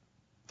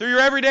 Through your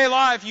everyday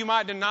life, you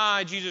might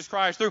deny Jesus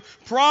Christ. Through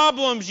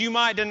problems, you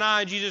might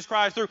deny Jesus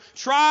Christ. Through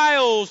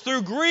trials,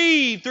 through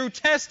greed, through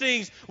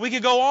testings, we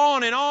could go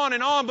on and on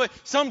and on. But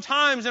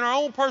sometimes in our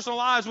own personal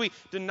lives, we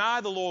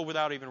deny the Lord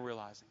without even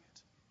realizing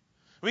it.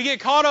 We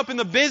get caught up in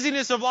the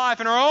busyness of life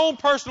and our own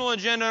personal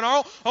agenda and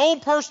our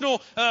own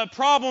personal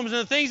problems and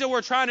the things that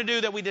we're trying to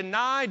do, that we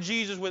deny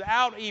Jesus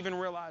without even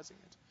realizing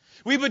it.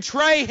 We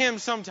betray Him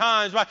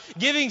sometimes by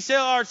giving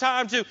our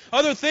time to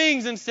other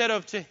things instead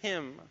of to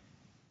Him.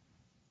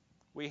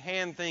 We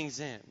hand things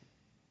in.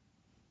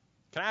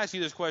 Can I ask you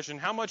this question?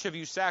 How much have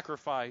you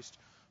sacrificed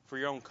for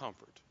your own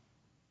comfort?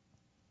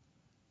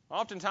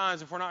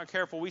 Oftentimes, if we're not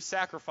careful, we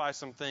sacrifice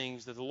some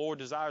things that the Lord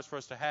desires for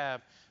us to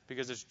have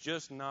because it's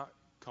just not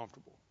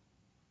comfortable.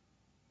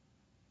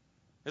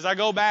 As I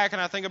go back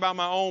and I think about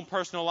my own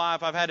personal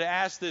life, I've had to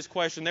ask this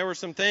question. There were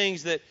some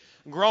things that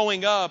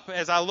growing up,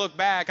 as I look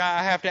back,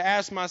 I have to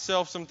ask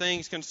myself some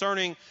things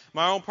concerning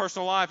my own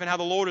personal life and how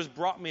the Lord has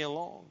brought me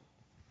along.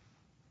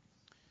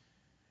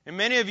 And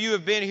many of you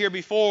have been here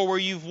before where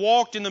you've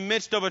walked in the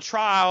midst of a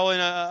trial,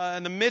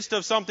 in the midst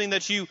of something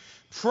that you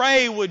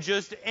pray would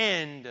just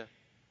end.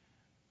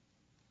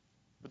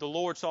 But the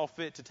Lord saw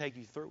fit to take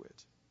you through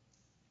it.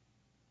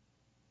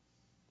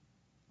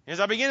 As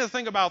I begin to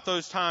think about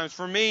those times,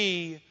 for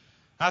me,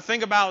 I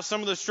think about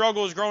some of the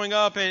struggles growing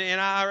up,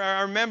 and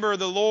I remember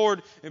the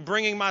Lord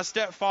bringing my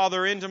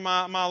stepfather into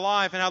my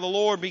life and how the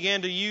Lord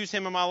began to use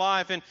him in my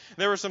life. And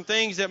there were some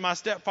things that my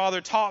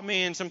stepfather taught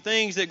me and some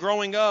things that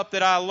growing up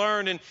that I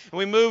learned. And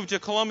we moved to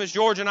Columbus,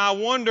 Georgia. And I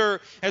wonder,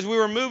 as we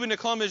were moving to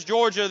Columbus,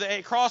 Georgia, that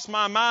it crossed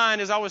my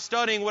mind as I was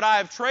studying, would I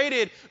have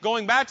traded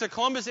going back to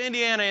Columbus,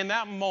 Indiana in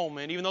that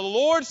moment, even though the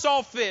Lord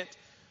saw fit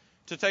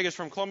to take us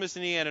from Columbus,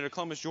 Indiana to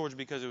Columbus, Georgia,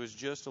 because it was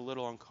just a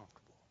little uncomfortable.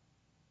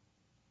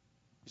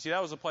 You see,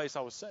 that was the place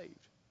I was saved.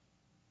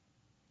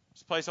 It was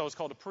the place I was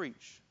called to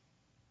preach.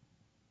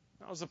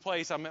 That was the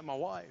place I met my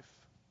wife.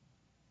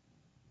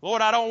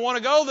 Lord, I don't want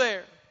to go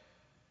there.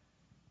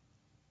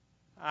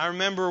 I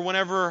remember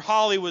whenever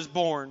Holly was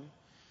born,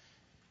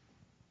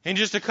 in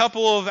just a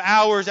couple of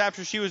hours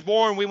after she was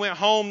born, we went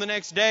home the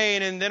next day,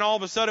 and then all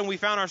of a sudden we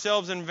found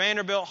ourselves in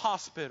Vanderbilt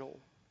Hospital.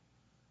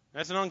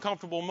 That's an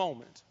uncomfortable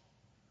moment.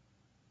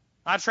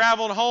 I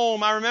traveled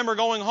home. I remember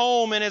going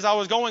home, and as I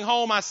was going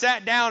home, I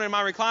sat down in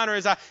my recliner.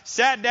 As I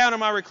sat down in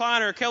my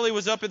recliner, Kelly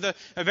was up at the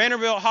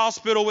Vanderbilt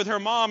Hospital with her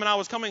mom, and I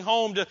was coming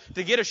home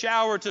to get a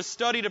shower, to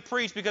study, to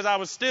preach, because I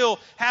was still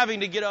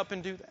having to get up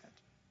and do that.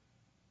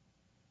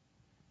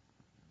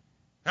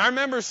 I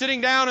remember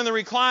sitting down in the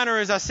recliner.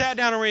 As I sat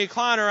down in the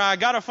recliner, I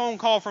got a phone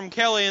call from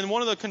Kelly, and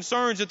one of the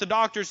concerns that the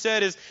doctor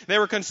said is they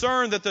were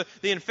concerned that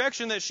the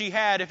infection that she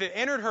had, if it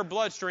entered her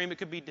bloodstream, it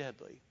could be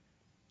deadly.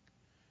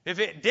 If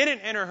it didn't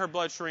enter her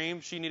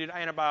bloodstream, she needed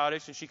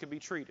antibiotics and she could be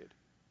treated.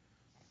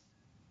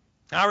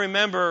 I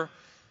remember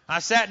I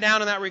sat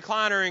down in that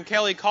recliner, and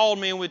Kelly called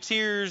me, and with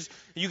tears,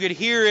 you could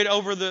hear it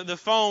over the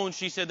phone.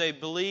 She said they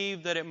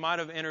believed that it might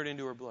have entered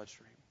into her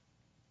bloodstream.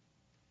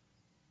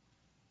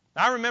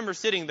 I remember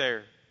sitting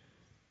there.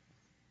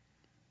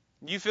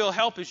 You feel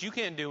helpless. You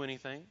can't do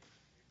anything.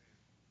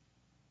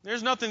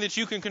 There's nothing that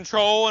you can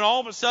control, and all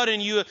of a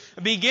sudden you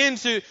begin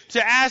to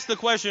ask the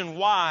question,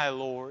 why,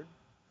 Lord?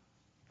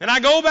 And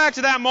I go back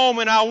to that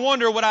moment, I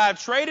wonder, would I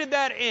have traded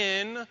that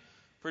in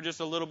for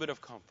just a little bit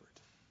of comfort?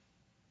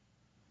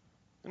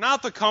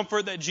 Not the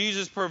comfort that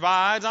Jesus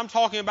provides. I'm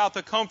talking about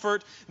the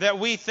comfort that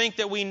we think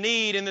that we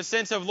need in the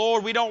sense of,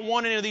 Lord, we don't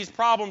want any of these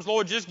problems.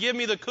 Lord, just give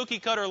me the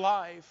cookie-cutter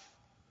life.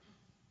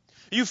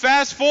 You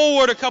fast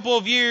forward a couple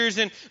of years,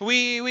 and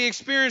we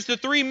experienced the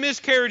 3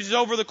 miscarriages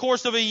over the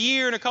course of a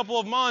year and a couple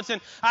of months.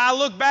 And I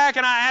look back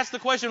and I ask the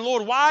question,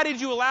 Lord, why did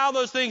you allow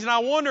those things? And I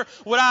wonder,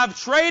 would I have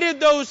traded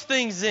those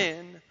things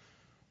in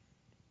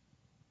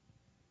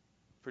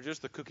for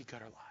just the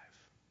cookie-cutter life?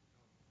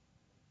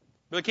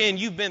 Brother Ken,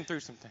 you've been through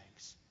some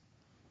things.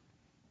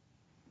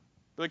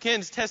 Brother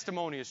Ken's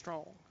testimony is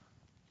strong.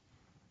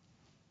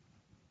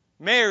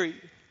 Married,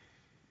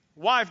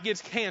 wife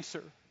gets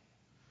cancer,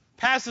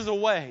 passes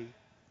away,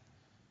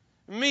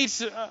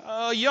 meets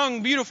a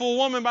young, beautiful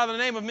woman by the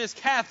name of Miss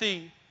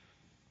Kathy,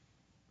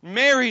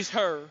 marries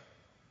her.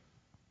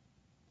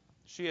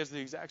 She has the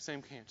exact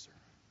same cancer.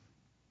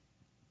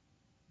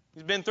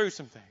 He's been through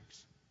some things.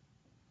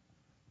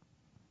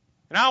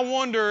 And I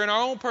wonder, in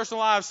our own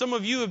personal lives, some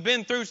of you have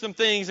been through some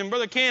things. And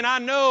Brother Ken, I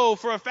know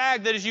for a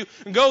fact that as you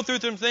go through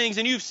some things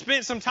and you've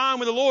spent some time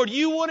with the Lord,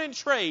 you wouldn't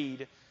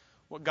trade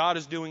what God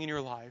is doing in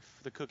your life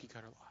for the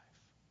cookie-cutter life.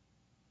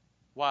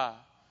 Why?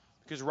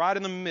 Because right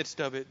in the midst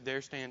of it,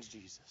 there stands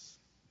Jesus.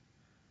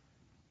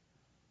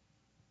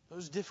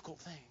 Those difficult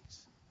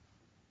things.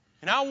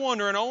 And I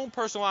wonder, in our own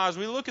personal lives,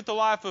 we look at the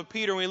life of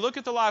Peter and we look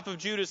at the life of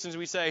Judas and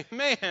we say,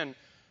 man,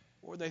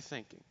 what were they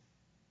thinking?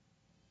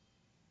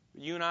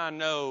 You and I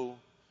know,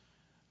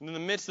 in the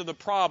midst of the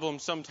problem,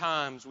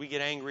 sometimes we get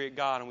angry at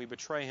God and we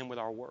betray Him with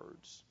our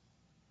words.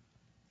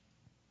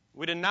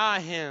 We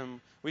deny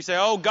Him. We say,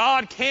 oh,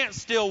 God can't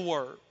still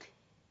work.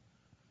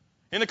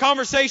 In the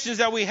conversations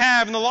that we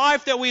have, in the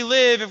life that we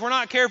live, if we're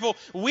not careful,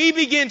 we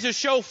begin to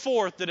show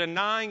forth the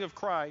denying of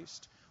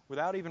Christ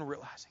without even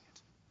realizing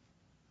it.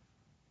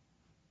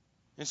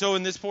 And so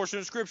in this portion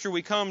of Scripture,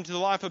 we come to the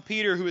life of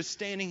Peter, who is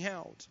standing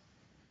out.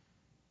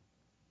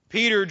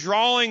 Peter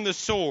drawing the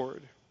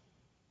sword.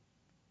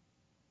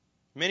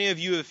 Many of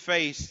you have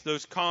faced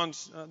those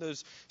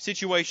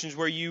situations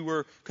where you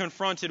were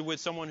confronted with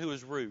someone who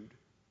is rude.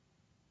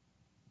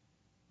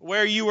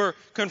 Where you were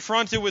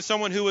confronted with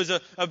someone who was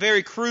a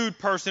very crude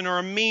person or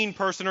a mean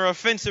person or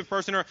offensive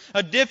person or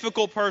a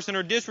difficult person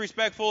or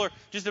disrespectful or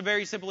just a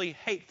very simply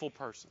hateful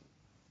person.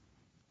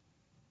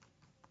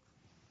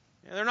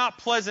 And they're not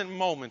pleasant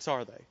moments,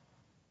 are they?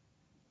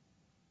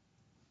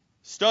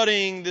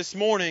 Studying this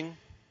morning,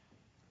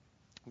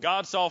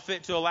 God saw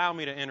fit to allow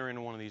me to enter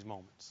into one of these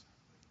moments.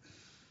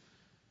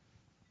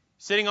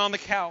 Sitting on the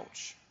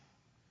couch,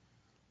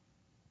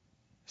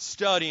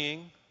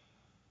 studying,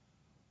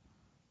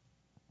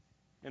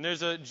 and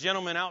there's a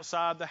gentleman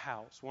outside the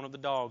house. One of the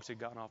dogs had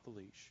gotten off the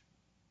leash.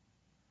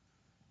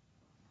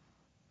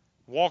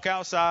 Walk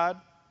outside.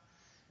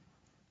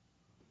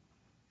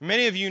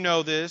 Many of you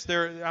know this.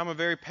 I'm a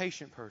very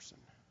patient person.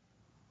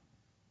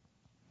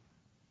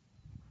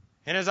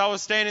 And as I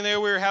was standing there,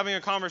 we were having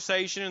a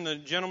conversation, and the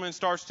gentleman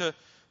starts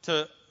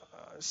to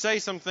say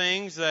some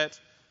things that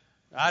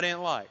I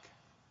didn't like.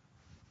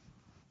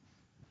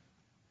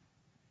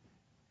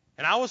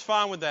 And I was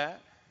fine with that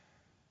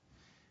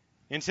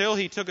until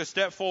he took a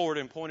step forward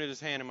and pointed his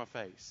hand in my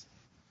face.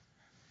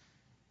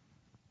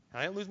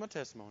 I didn't lose my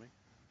testimony.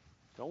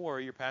 Don't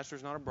worry, your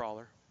pastor's not a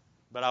brawler.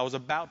 But I was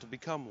about to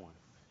become one.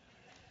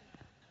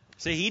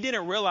 See, he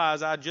didn't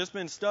realize I'd just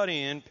been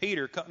studying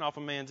Peter cutting off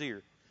a man's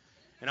ear.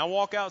 And I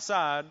walk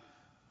outside.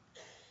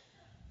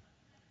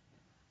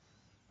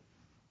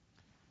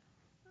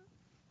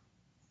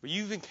 But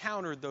you've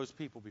encountered those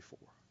people before.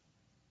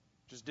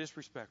 Just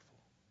disrespectful.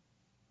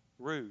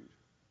 Rude.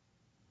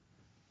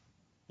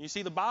 You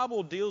see, the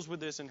Bible deals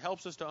with this and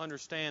helps us to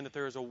understand that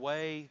there is a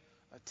way,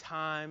 a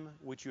time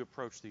which you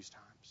approach these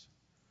times.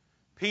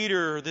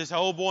 Peter, this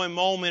old boy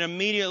moment,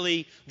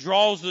 immediately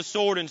draws the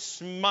sword and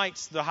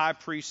smites the high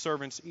priest's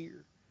servant's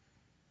ear.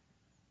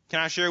 Can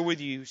I share with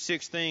you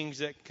 6 things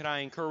that can I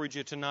encourage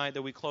you tonight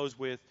that we close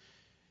with?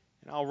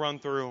 And I'll run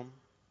through them.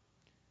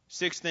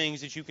 6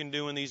 things that you can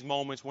do in these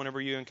moments whenever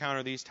you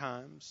encounter these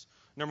times.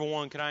 Number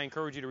 1, can I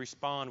encourage you to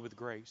respond with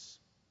grace?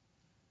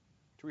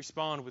 To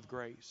respond with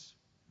grace.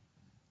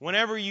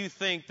 Whenever you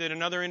think that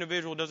another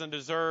individual doesn't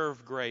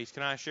deserve grace,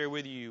 can I share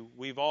with you,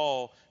 we've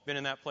all been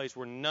in that place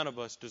where none of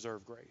us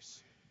deserve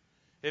grace.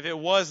 if it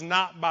was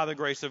not by the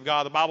grace of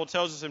God. The Bible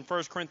tells us in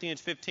 1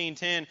 Corinthians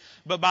 15:10,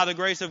 "But by the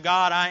grace of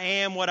God I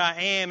am what I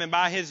am, and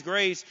by His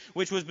grace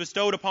which was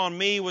bestowed upon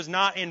me was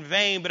not in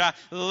vain, but I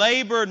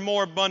labored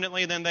more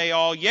abundantly than they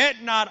all.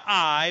 Yet not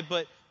I,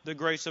 but the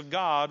grace of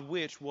God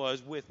which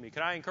was with me."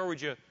 Can I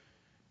encourage you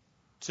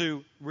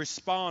to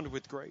respond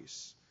with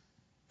grace?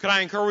 Could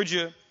I encourage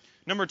you,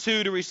 number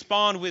 2, to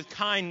respond with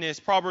kindness?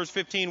 Proverbs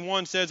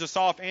 15:1 says, "A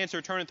soft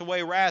answer turneth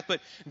away wrath,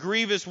 but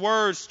grievous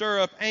words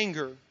stir up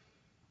anger."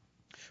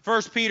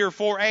 1 Peter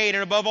 4:8,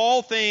 "And above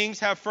all things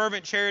have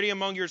fervent charity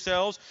among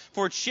yourselves,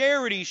 for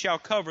charity shall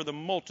cover the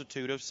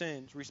multitude of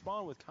sins."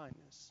 Respond with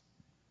kindness.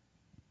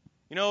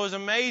 You know, it was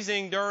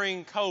amazing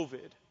during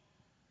COVID,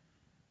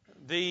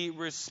 the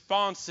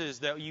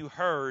responses that you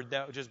heard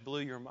that just blew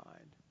your mind.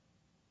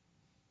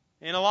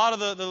 And a lot of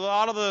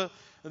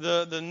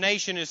the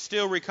nation is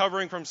still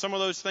recovering from some of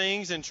those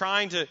things and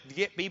trying to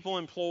get people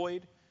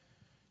employed.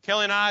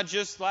 Kelly and I,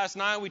 just last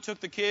night, we took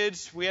the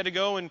kids. We had to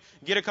go and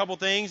get a couple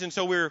things. And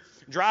so we were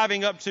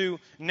driving up to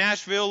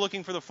Nashville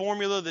looking for the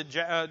formula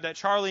that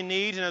Charlie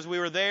needs. And as we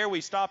were there, we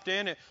stopped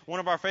in at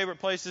one of our favorite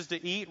places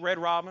to eat, Red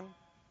Robin.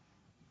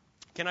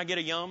 Can I get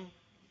a yum?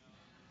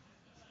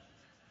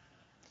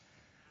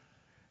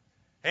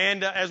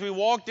 And as we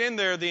walked in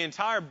there, the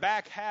entire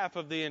back half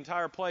of the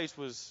entire place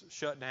was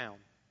shut down.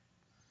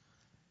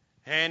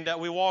 And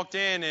we walked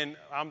in, and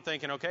I'm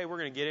thinking, okay, we're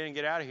going to get in and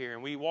get out of here.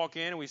 And we walk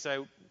in, and we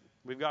say,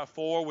 "We've got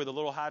 4 with a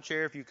little high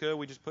chair. If you could,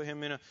 we just put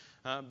him in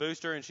a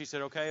booster." And she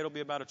said, "Okay, it'll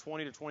be about a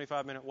 20 to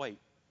 25 minute wait."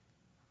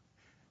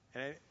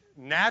 And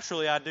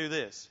naturally, I do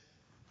this.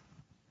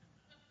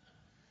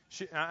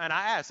 And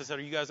I asked, I said,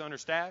 "Are you guys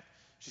understaffed?"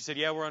 She said,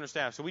 "Yeah, we're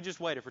understaffed." So we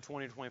just waited for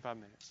 20 to 25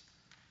 minutes.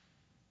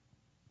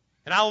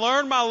 And I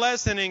learned my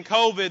lesson in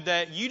COVID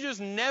that you just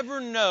never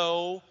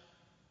know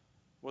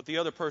what the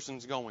other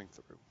person's going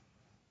through.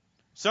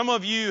 Some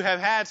of you have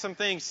had some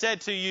things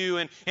said to you,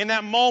 and in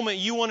that moment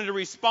you wanted to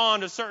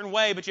respond a certain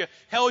way, but you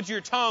held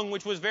your tongue,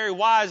 which was very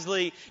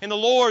wisely, and the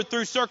Lord,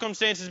 through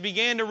circumstances,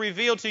 began to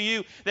reveal to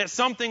you that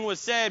something was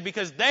said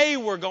because they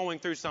were going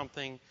through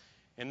something,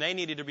 and they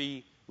needed to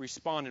be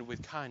responded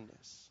with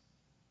kindness.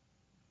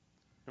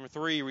 Number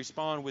 3,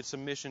 respond with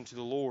submission to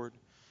the Lord.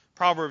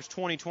 Proverbs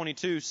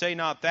 20:22, "Say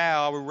not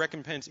thou, I will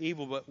recompense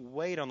evil, but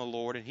wait on the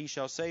Lord, and He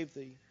shall save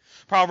thee."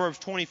 Proverbs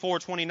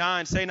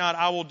 24:29, "Say not,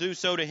 I will do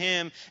so to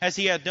him as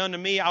he hath done to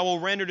me. I will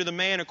render to the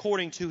man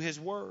according to his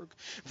work."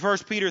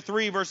 1 Peter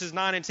 3, verses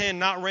 9 and 10,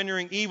 "Not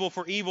rendering evil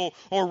for evil,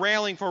 or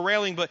railing for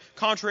railing, but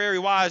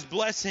contrariwise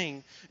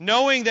blessing.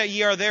 Knowing that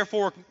ye are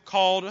therefore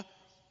called,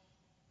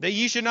 that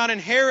ye should not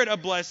inherit a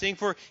blessing.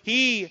 For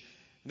he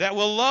that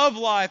will love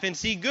life and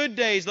see good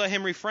days, let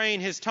him refrain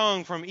his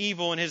tongue from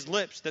evil, and his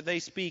lips that they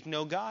speak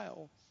no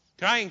guile."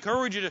 Can I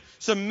encourage you to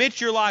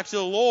submit your life to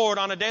the Lord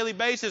on a daily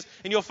basis?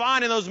 And you'll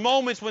find in those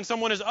moments when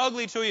someone is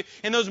ugly to you,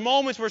 in those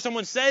moments where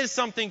someone says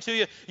something to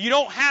you, you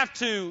don't have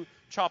to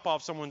chop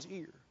off someone's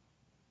ear.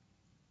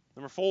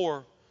 Number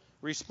 4,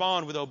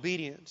 respond with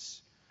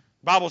obedience.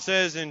 The Bible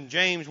says in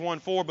James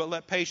 1:4, "But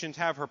let patience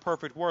have her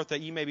perfect work, that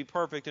ye may be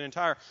perfect and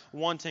entire,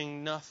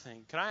 wanting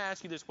nothing." Can I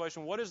ask you this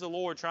question? What is the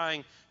Lord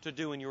trying to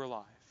do in your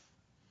life?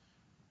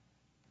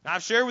 Now,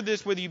 I've shared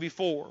this with you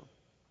before,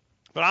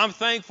 but I'm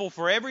thankful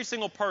for every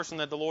single person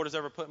that the Lord has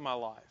ever put in my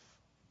life.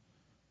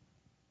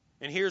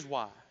 And here's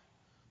why.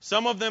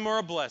 Some of them are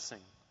a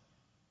blessing.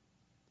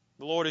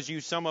 The Lord has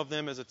used some of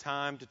them as a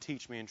time to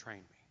teach me and train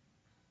me.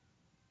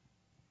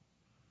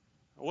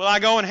 Will I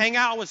go and hang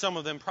out with some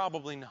of them?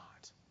 Probably not.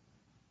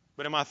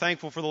 But am I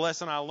thankful for the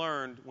lesson I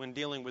learned when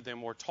dealing with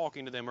them or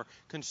talking to them or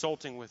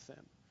consulting with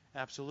them?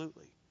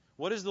 Absolutely.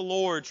 What is the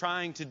Lord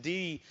trying to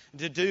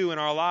do in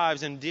our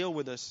lives and deal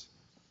with us?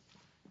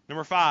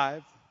 Number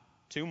 5,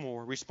 2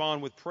 more.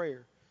 Respond with prayer.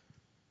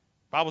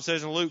 The Bible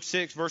says in Luke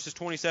 6, verses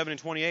 27 and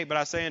 28, "But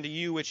I say unto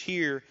you which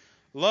hear,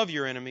 love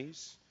your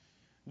enemies.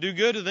 Do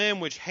good to them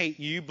which hate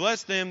you.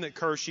 Bless them that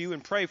curse you,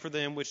 and pray for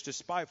them which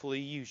despitefully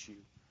use you."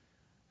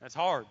 That's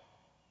hard.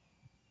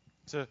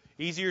 It's an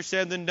easier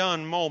said than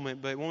done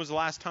moment, but when was the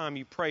last time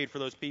you prayed for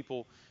those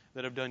people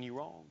that have done you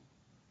wrong?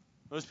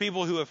 Those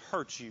people who have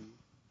hurt you.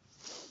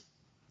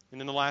 And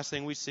then the last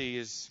thing we see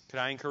is, could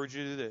I encourage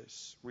you to do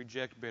this?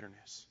 Reject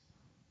bitterness.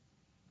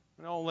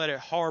 Don't let it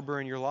harbor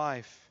in your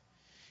life.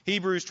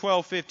 Hebrews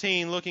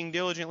 12:15, "Looking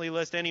diligently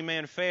lest any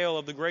man fail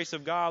of the grace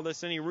of God,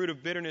 lest any root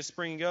of bitterness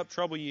springing up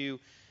trouble you,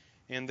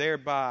 and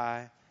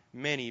thereby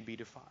many be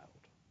defiled."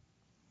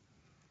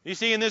 You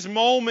see, in this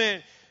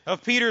moment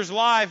of Peter's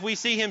life, we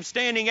see him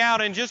standing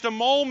out. In just a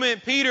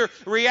moment, Peter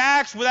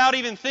reacts without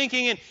even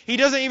thinking, and he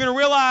doesn't even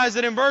realize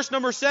that in verse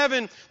number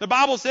 7, the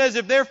Bible says,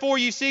 "If therefore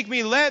you seek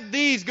me, let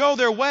these go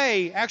their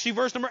way." Actually,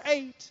 verse number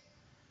 8.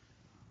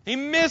 He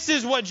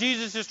misses what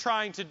Jesus is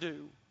trying to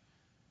do.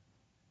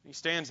 He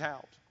stands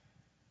out.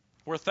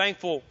 We're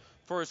thankful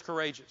for his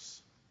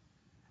courageous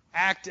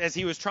act as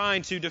he was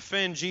trying to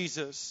defend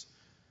Jesus,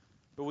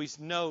 but we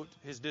note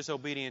his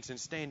disobedience in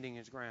standing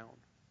his ground.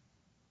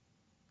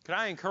 Could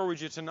I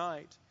encourage you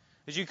tonight?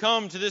 As you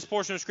come to this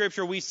portion of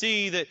Scripture, we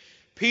see that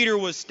Peter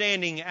was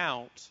standing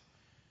out.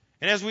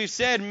 And as we've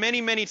said many,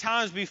 many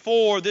times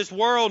before, this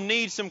world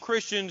needs some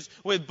Christians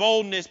with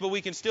boldness, but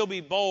we can still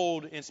be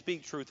bold and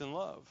speak truth in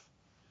love.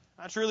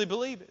 I truly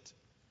believe it.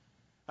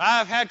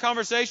 I've had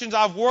conversations,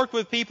 I've worked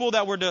with people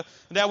that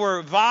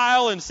were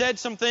vile and said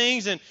some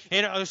things, and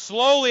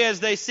slowly as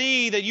they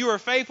see that you are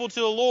faithful to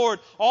the Lord,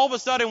 all of a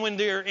sudden when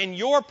they're in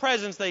your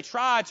presence, they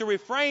try to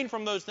refrain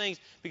from those things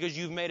because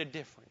you've made a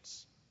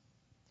difference.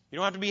 You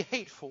don't have to be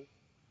hateful.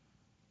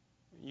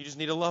 You just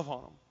need to love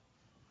on them.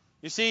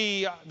 You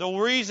see, the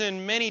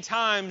reason many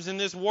times in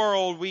this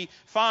world we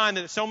find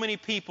that so many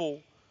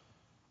people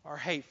are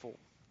hateful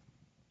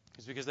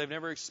is because they've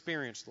never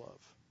experienced love.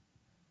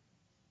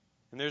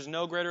 And there's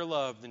no greater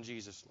love than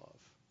Jesus' love.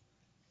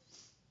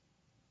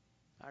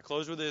 I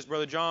close with this.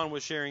 Brother John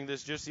was sharing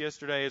this just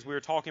yesterday as we were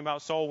talking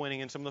about soul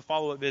winning and some of the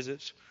follow-up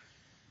visits.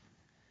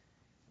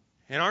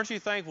 And aren't you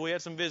thankful we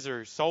had some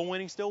visitors? Soul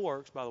winning still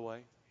works, by the way.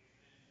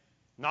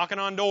 Knocking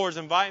on doors,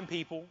 inviting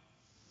people.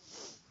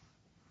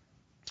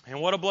 And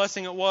what a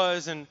blessing it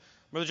was. And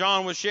Brother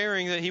John was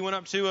sharing that he went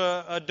up to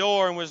a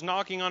door and was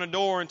knocking on a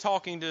door and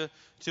talking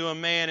to a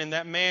man. And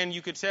that man,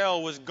 you could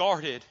tell, was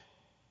guarded.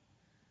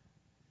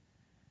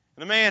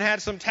 The man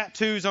had some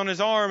tattoos on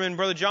his arm, and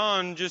Brother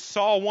John just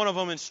saw one of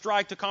them and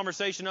strike the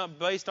conversation up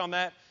based on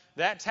that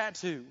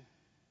tattoo.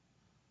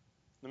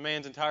 The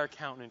man's entire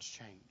countenance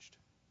changed.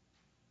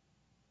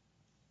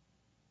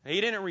 He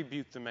didn't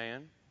rebuke the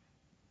man.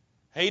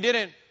 He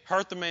didn't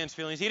hurt the man's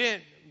feelings. He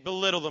didn't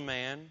belittle the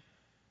man.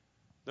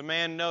 The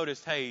man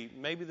noticed, hey,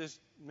 maybe this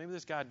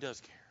guy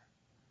does care.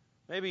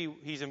 Maybe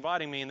he's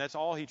inviting me, and that's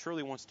all he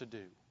truly wants to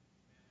do.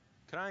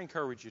 Can I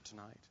encourage you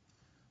tonight?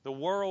 The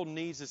world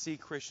needs to see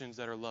Christians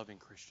that are loving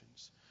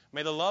Christians.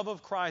 May the love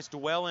of Christ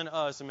dwell in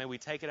us, and may we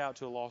take it out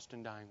to a lost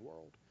and dying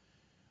world.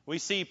 We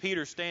see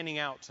Peter standing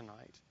out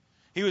tonight.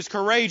 He was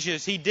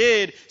courageous. He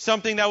did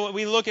something that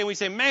we look at and we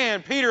say,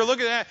 man, Peter, look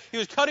at that. He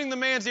was cutting the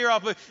man's ear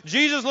off, but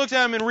Jesus looks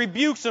at him and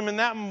rebukes him in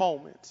that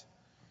moment.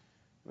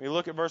 We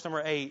look at verse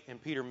number 8, and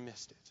Peter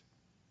missed it.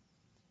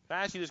 Can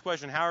I ask you this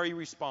question? How are you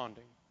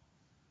responding?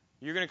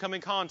 You're going to come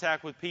in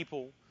contact with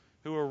people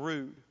who are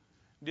rude,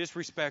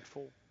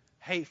 disrespectful,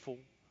 hateful,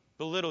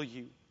 belittle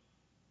you.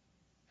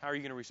 How are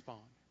you going to respond?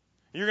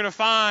 You're going to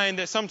find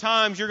that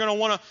sometimes you're going to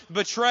want to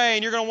betray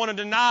and you're going to want to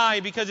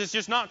deny because it's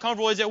just not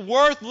comfortable. Is it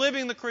worth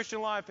living the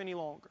Christian life any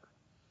longer?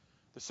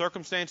 The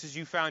circumstances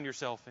you found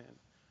yourself in,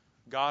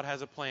 God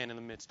has a plan in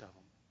the midst of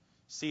them.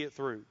 See it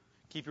through.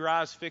 Keep your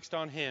eyes fixed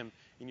on Him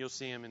and you'll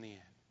see Him in the end.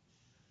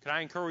 Can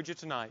I encourage you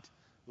tonight?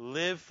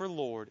 Live for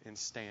Lord and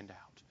stand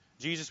out.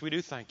 Jesus, we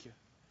do thank you.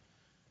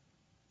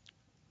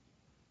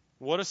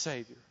 What a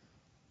Savior.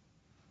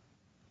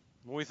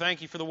 We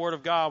thank you for the Word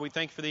of God. We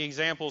thank you for the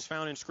examples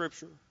found in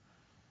Scripture.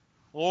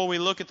 Lord, we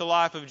look at the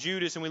life of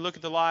Judas and we look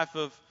at the life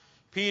of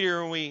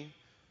Peter and we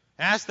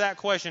ask that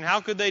question,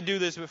 how could they do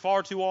this? But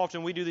far too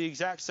often we do the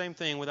exact same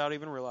thing without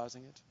even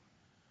realizing it.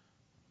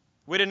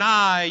 We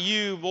deny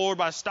you, Lord,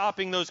 by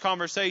stopping those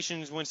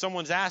conversations when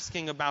someone's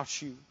asking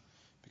about you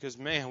because,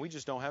 man, we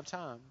just don't have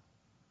time.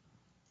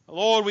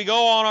 Lord, we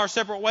go on our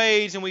separate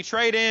ways and we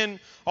trade in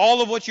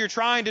all of what you're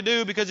trying to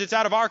do because it's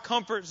out of our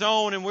comfort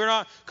zone and we're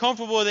not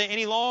comfortable with it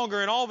any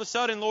longer. And all of a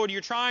sudden, Lord,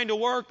 you're trying to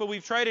work, but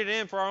we've traded it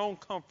in for our own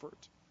comfort.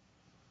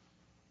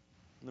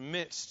 In the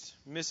midst,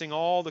 missing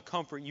all the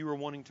comfort you were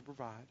wanting to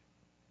provide.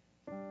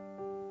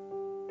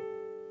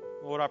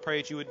 Lord, I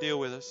pray that you would deal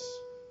with us.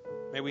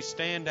 May we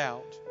stand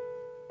out,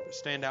 but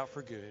stand out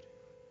for good.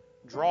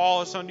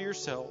 Draw us unto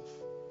yourself.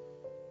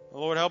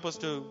 Lord, help us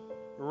to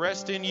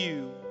rest in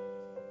you.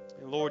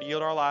 And Lord,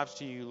 yield our lives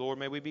to you. Lord,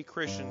 may we be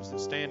Christians that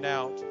stand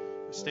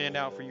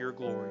out for your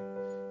glory.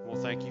 And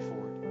we'll thank you for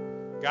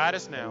it. Guide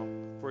us now,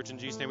 for it's in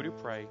Jesus' name we do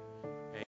pray.